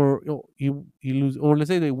dips. he lose, or let's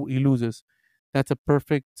say he loses. That's a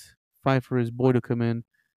perfect fight for his boy to come in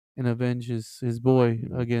and avenge his boy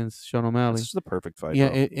Mhm. against Sean That's O'Malley. just the perfect fight, Yeah,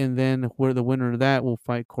 bro. and then where the winner of that will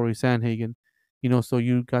fight Corey Sandhagen. You know, so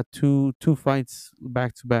you got two fights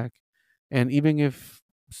back to back, and even if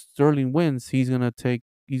Sterling wins, he's gonna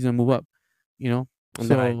move up. You know, And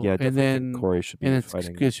then I so yeah, definitely think Corey should be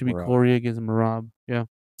fighting it should be Merab. Corey against Marab. Yeah,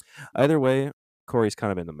 Either way, Corey's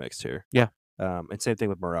kind of in the mix here. yeah, And same thing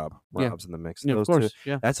with Merab. yeah, Merab's in the mix. yeah. Of Those two. course,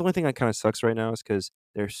 yeah, That's the only thing that kind of sucks right now is because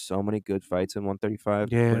there's so many good fights in 135,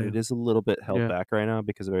 but yeah, it is a little bit held yeah, back right now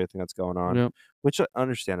because of everything that's going on, yeah. which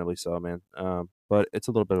understandably so, man. But it's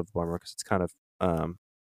a little bit of a bummer because it's kind of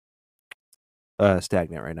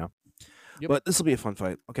stagnant right now. Yep. But this will be a fun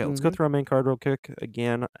fight. Okay, let's go Hmm. through our main card real quick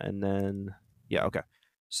again, and then yeah, okay.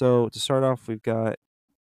 So to start off, we're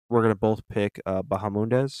gonna both pick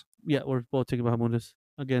Bahamundez. Yeah, we're both taking Bahamundes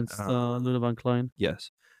against Ludovan Klein.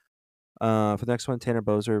 Yes. For the next one, Tanner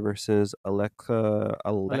Bozer versus Alexa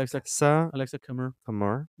Alexa Alexa Kummer.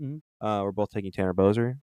 Kamar. Hmm. We're both taking Tanner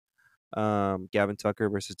Bozer. Gavin Tucker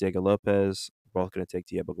versus Diego Lopez. We're both going to take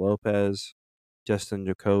Diego Lopez. Justin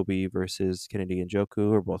Jacoby versus Kennedy Njoku.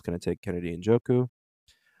 We're both going to take Kennedy Njoku.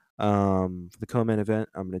 For the co-main event,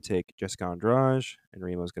 I'm going to take Jessica Andrade, and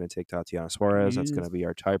Remo's going to take Tatiana Suarez. That's going to Yes. be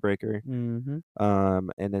our tiebreaker. Mm-hmm.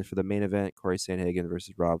 And then for the main event, Cory Sandhagen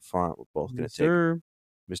versus Rob Font. We're both going Yes, to take sir.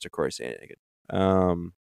 Mr. Cory Sandhagen.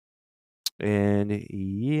 And And I'm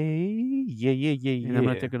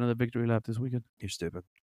gonna yeah. take another victory lap this weekend. You're stupid.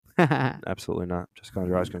 Yeah. Absolutely not. Just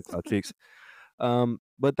Andrade's going to cloud cheeks.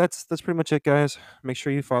 But that's pretty much it, guys. Make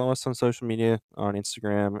sure you follow us on social media on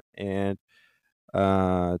Instagram and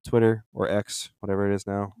Twitter or X, whatever it is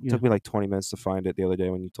now. It took me like 20 minutes to find it the other day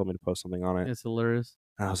when you told me to post something on it. It's hilarious.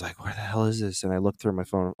 And I was like, "Where the hell is this?" And I looked through my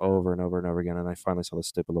phone over and over and over again, and I finally saw the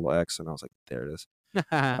stupid little X, and I was like, "There it is."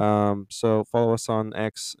 So follow us on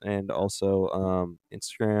X and also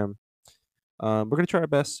Instagram. We're gonna try our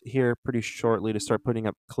best here pretty shortly to start putting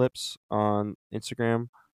up clips on Instagram.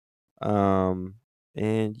 Um,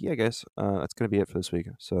 and yeah, guys, that's gonna be it for this week.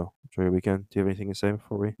 So enjoy your weekend. Do you have anything to say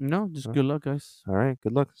before we? No, just Uh, good luck, guys. all right.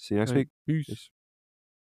 Good luck. See you next All right, week. peace. Peace.